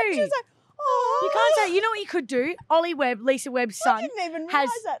 No. she's like, oh, You can't say, you know what you could do? Ollie Webb, Lisa Webb's I son. didn't even has-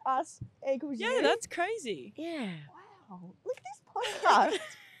 realise that us equals Yeah, you. that's crazy. Yeah. Wow. Look at this podcast.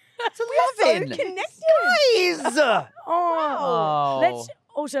 It's We're so 11. connected. Guys! Oh.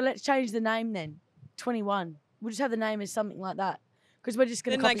 Oh. Let's change the name then. 21. We'll just have the name as something like that. Because we're just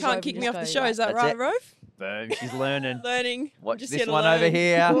going Then to they can't kick me off the show. Is that That's right, it. Rove? Boom, she's learning. Learning. Watch Just this here to one over learn.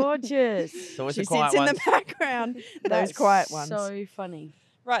 here. Gorgeous. It's always She the quiet sits in ones. the background. Those That's quiet ones. So funny.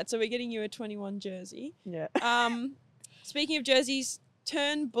 Right, so we're getting you a 21 jersey. Yeah. Speaking of jerseys,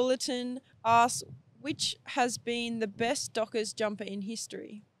 Turn Bulletin asks, which has been the best Dockers jumper in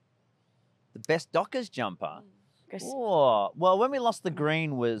history? The best Dockers jumper. Guess- Oh, well, when we lost the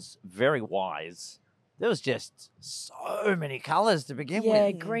green was very wise. There was just so many colours to begin Yeah,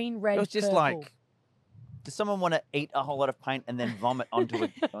 with. green, red, It was just purple. like, does someone want to eat a whole lot of paint and then vomit onto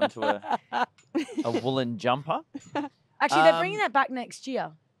a woolen jumper? Actually, they're bringing that back next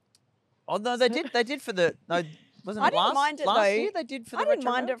year. Oh no, they did. They did for the no. Wasn't I it didn't last mind it, last though. year? They did for the I didn't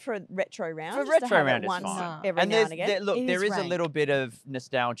retro mind round? it for a retro round. For a just to retro have it round, it's once fine. every And now there's and again. look, It there is is a little rank. bit of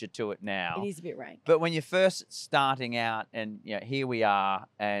nostalgia to it now. It is a bit rank. But when you're first starting out, and here we are,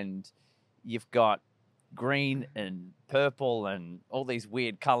 and you've got green and purple and all these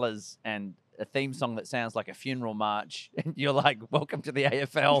weird colours and a theme song that sounds like a funeral march, and you're like, "Welcome to the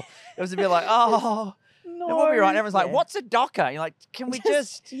AFL." It was a bit like, "Oh, no, we'll be right." And everyone's like, Yeah. "What's a Docker?" And you're like, "Can we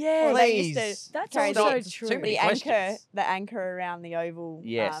just Yeah. Well, they used please?" to That's carry also the, true. Too many the anchor, questions. the anchor around the oval.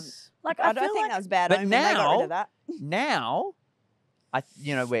 Yes. Like, I I don't feel think like that was bad. But omen. They got rid now- of that. Now, I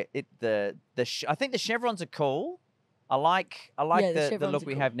think the chevrons are cool. I like Yeah, the the chevrons look are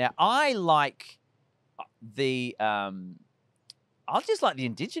we cool. have now. I like the I just like the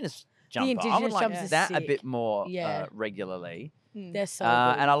indigenous jumper. I would indigenous like jumpers are that a sick. bit more Yeah. regularly. they're so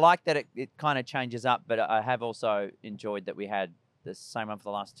And good. I like that it kind of changes up. But I have also enjoyed that we had the same one for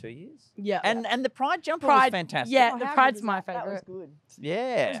the last 2 years. Yeah. And the pride jumper was Pride, fantastic. yeah. Oh, the how Pride's good was my that? That was favourite. good. It was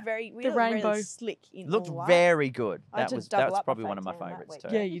Yeah. very, we The looked really rainbow. slick in Looked all white. very good. I had That to was double up my probably one of my fake tan that favourites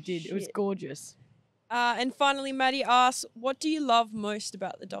week. too. Yeah, you did. It was Shit. gorgeous. And finally, Maddie asks, what do you love most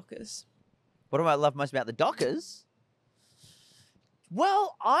about the Dockers? What do I love most about the Dockers?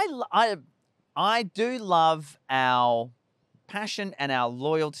 Well, I do love our passion and our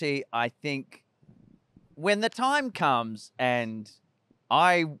loyalty. I think when the time comes, and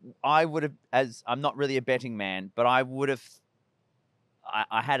I would have, as I'm not really a betting man, but I would have,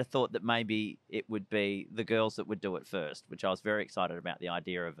 I had a thought that maybe it would be the girls that would do it first, which I was very excited about the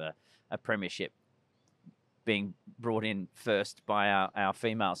idea of a premiership being brought in first by our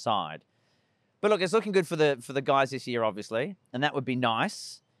female side. But look, it's looking good for the guys this year, obviously, and that would be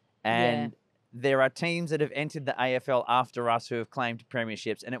nice. And there are teams that have entered the AFL after us who have claimed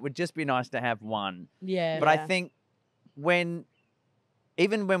premierships, and it would just be nice to have one. Yeah. But I Yeah. think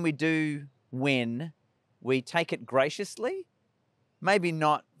even when we do win, we take it graciously. Maybe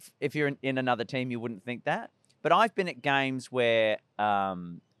not if you're in another team, you wouldn't think that. But I've been at games where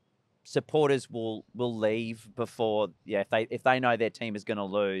supporters will leave before, if they know their team is going to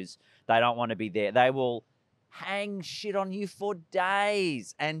lose, they don't want to be there. They will hang shit on you for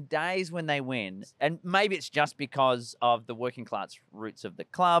days and days when they win. And maybe it's just because of the working class roots of the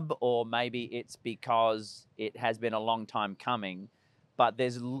club, or maybe it's because it has been a long time coming. But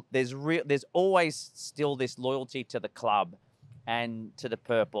there's always still this loyalty to the club and to the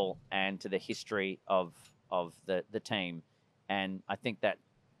purple and to the history of the team. And I think that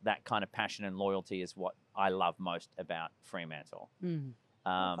kind of passion and loyalty is what I love most about Fremantle. Mm.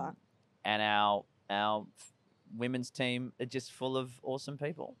 And our women's team are just full of awesome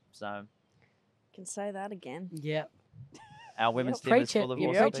people. So Can say that again. Yep. our women's team is Preach it. full of You're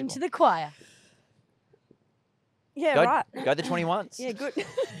awesome preaching people. to the choir. Yeah, Go, right. go the 21s. Yeah, good.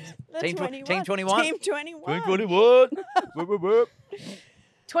 Team 21. 21. Team 21. 21. Whoop, whoop, whoop.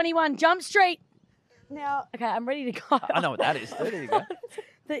 21 Jump Street. Now, Okay, I'm ready to go. I know what that is. There you go.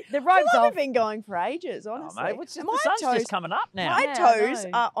 The robe's well, off. I've been going for ages, Oh, honestly. mate, what's just, And the my sun's toes, just coming up now. my Yeah, I toes know.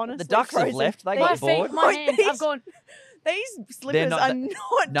 are honestly The Ducks have frozen. left. They My got bored. feet, my hands. I've gone. These slippers not are the-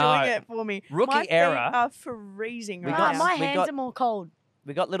 not No. doing it for me. Rookie my feet error. are freezing We right got- now. My we hands got- are more cold.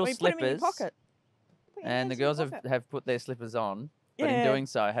 We got little Well, you put 'em in your slippers. pocket. Put your And hands the in your girls pocket. have put their slippers on, but in Yeah. doing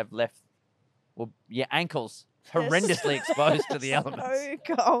so have left, your ankles They're horrendously exposed to the so elements.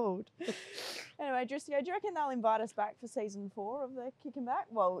 cold. Anyway, Driscoe, do you reckon they'll invite us back for season 4 of the Kickin' Back?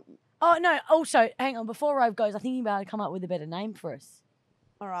 Well, Oh, no. Also, hang on. Before Rove goes, I think you better come up with a better name for us.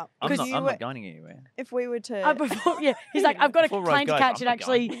 all right. I'm If not, you I'm were- not going anywhere. If we were to, Yeah, he's like, I've got a Before Rove plane to goes, catch I'm at not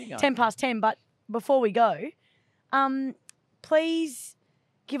going. Where actually you going? 10 past 10. But before we go, please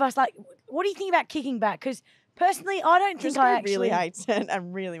give us, like, what do you think about Kicking Back? Because personally, I don't think Driscoe I actually... really hates it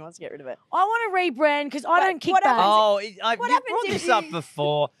and really wants to get rid of it. I want to rebrand because I But don't kick what back. happens- Oh, what you've happens brought if this up you-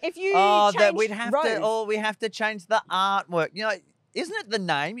 before. If you Oh, that change we'd have Rove, to. Oh, we have to change the artwork. You know, isn't it the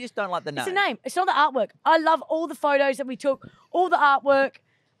name? You just don't like the name. It's the name. It's not the artwork. I love all the photos that we took, all the artwork.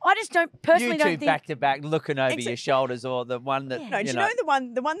 I just don't personally You two don't think... back to back, looking over Except- your shoulders, or the one that No, do you know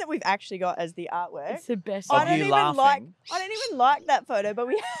the one that we've actually got as the artwork? It's the best. Of I don't you even laughing. I don't even like that photo, but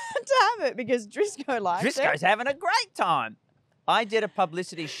we had to have it because Driscoe likes Driscoe's it. having a great time. I did a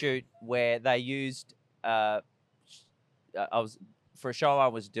publicity shoot where they used for a show I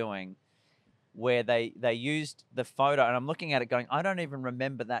was doing, where they used the photo, and I'm looking at it going, I don't even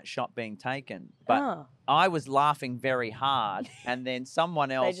remember that shot being taken, but Oh. I was laughing very hard, and then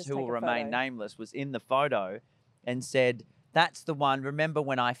someone else just who take will a remain photo. nameless was in the photo and said, that's the one. Remember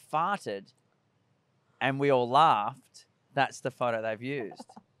when I farted and we all laughed? That's the photo they've used.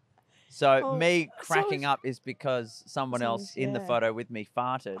 So Oh, me that's cracking always- up is because someone else in the yeah. photo with me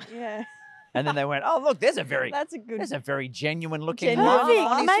farted. Yeah, And then they went, oh, look, there's a very genuine looking Genuine laugh laugh.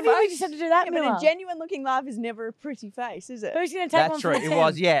 on his Maybe we face. just have to do that, yeah, but Miller. a genuine looking laugh is never a pretty face, is it? Who's going to take That's one true. from It 10?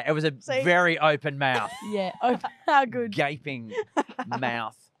 was, yeah. It was a See? very open mouth, Yeah. Oh, how good. gaping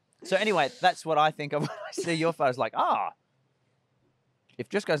mouth. So anyway, that's what I think of when I see your photos. Like, if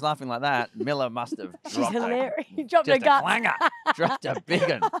Driscoe's laughing like that, Miller must have She's dropped hilarious. He dropped her just a guts. clanger, dropped a big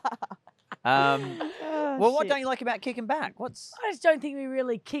one. Oh, Well, what shit. don't you like about kicking back? I just don't think we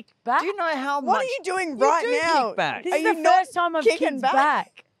really kicked back. Do you know how What much are you doing you right do now? kick back? This Are is you the not first time I've kicking kicked back?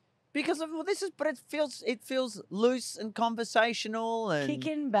 back. Because of but it feels loose and conversational and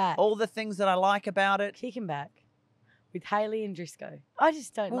Kicking back. all the things that I like about it. Kicking back. With Hayley and Driscoe. I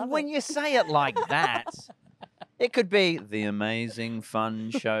just don't Well, love when it. you say it like that, it could be the amazing, fun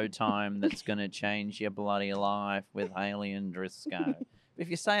showtime that's going to change your bloody life with Hayley and Driscoe. If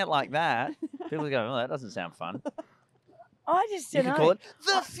you say it like that, people go, "Oh, that doesn't sound fun." I just You don't could know. call it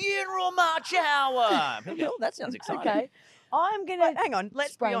the funeral march hour. People go, "Oh, that sounds exciting." Okay. I'm going But to... hang on,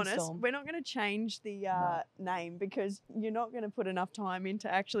 let's be honest. brainstorm. We're not going to change the name because you're not going to put enough time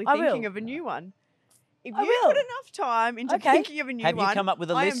into actually I thinking will. of a new one. If I you put will. enough time into Okay. thinking of a new Have one, you come up with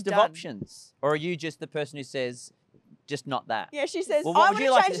a I am list of done. options, or are you just the person who says, "Just not that"? Yeah, she says, Well, what I would want you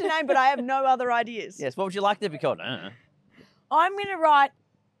to like change to- the name, but I have no other ideas. Yes. What would you like to be called? I'm going to write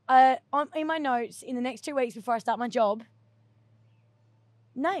in my notes in the next 2 weeks before I start my job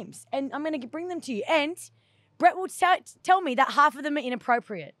names. And I'm going to bring them to you. And Brett will tell me that half of them are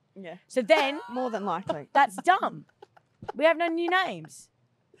inappropriate. Yeah. So then More than likely. that's dumb. We have no new names.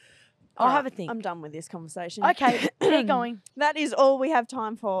 I'll All have right, a think. I'm done with this conversation. Okay, keep going. That is all we have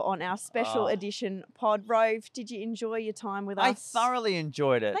time for on our special Oh. edition pod. Rove, did you enjoy your time with I us? thoroughly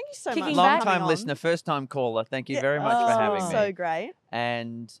enjoyed it. Thank you so Kicking much. back. for coming Long-time on. listener, first-time caller. Thank you Yeah. very much for Oh. having me. So great.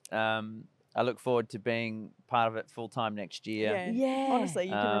 And I look forward to being part of it full-time next year. Yeah. Honestly,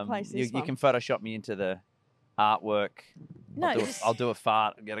 you can replace this you one. can Photoshop me into the artwork. No, I'll do, just- I'll do a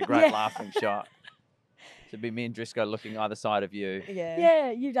fart and get a great Yeah. laughing shot. to be me and Driscoll looking either side of you. Yeah.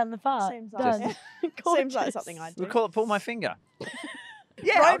 Yeah, you've done the fart. Seems Done. like, Gorgeous. seems like something I'd do. We call it pull my finger.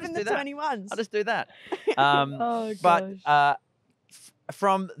 Yeah, I'll Rove just in do the that. 21s. I'll just do that. Oh, But gosh.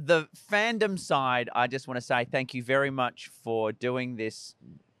 from the fandom side, I just want to say thank you very much for doing this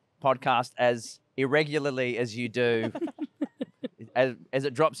podcast as irregularly as you do. As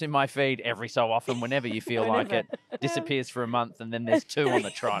it drops in my feed every so often, whenever you feel like it, disappears for a month, and then there's 2 on the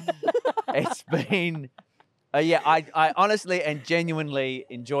trot. It's been, I honestly and genuinely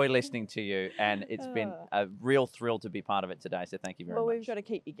enjoy listening to you, and it's been a real thrill to be part of it today. So thank you very Well, much. we've got to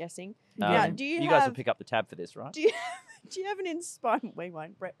keep you guessing. Yeah. Now, do you guys have will pick up the tab for this, right? do you have an inspiring? We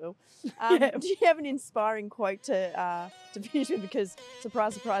won't. Brett will. Yeah. Do you have an inspiring quote to finish with? Because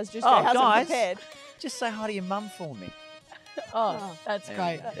surprise, surprise, just Oh, hasn't guys. prepared. Just say hi to your mum for me. Oh, that's There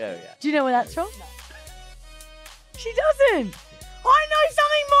great. we go. There we go. Do you know where that's from? She doesn't. I know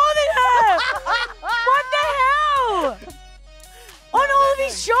something more than her. What the hell? On all of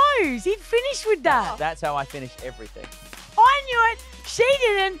his shows, he'd finish with that. That's how I finish everything. I knew it. She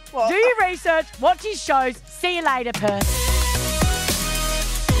didn't. What? Do your research. Watch his shows. See you later, Perth.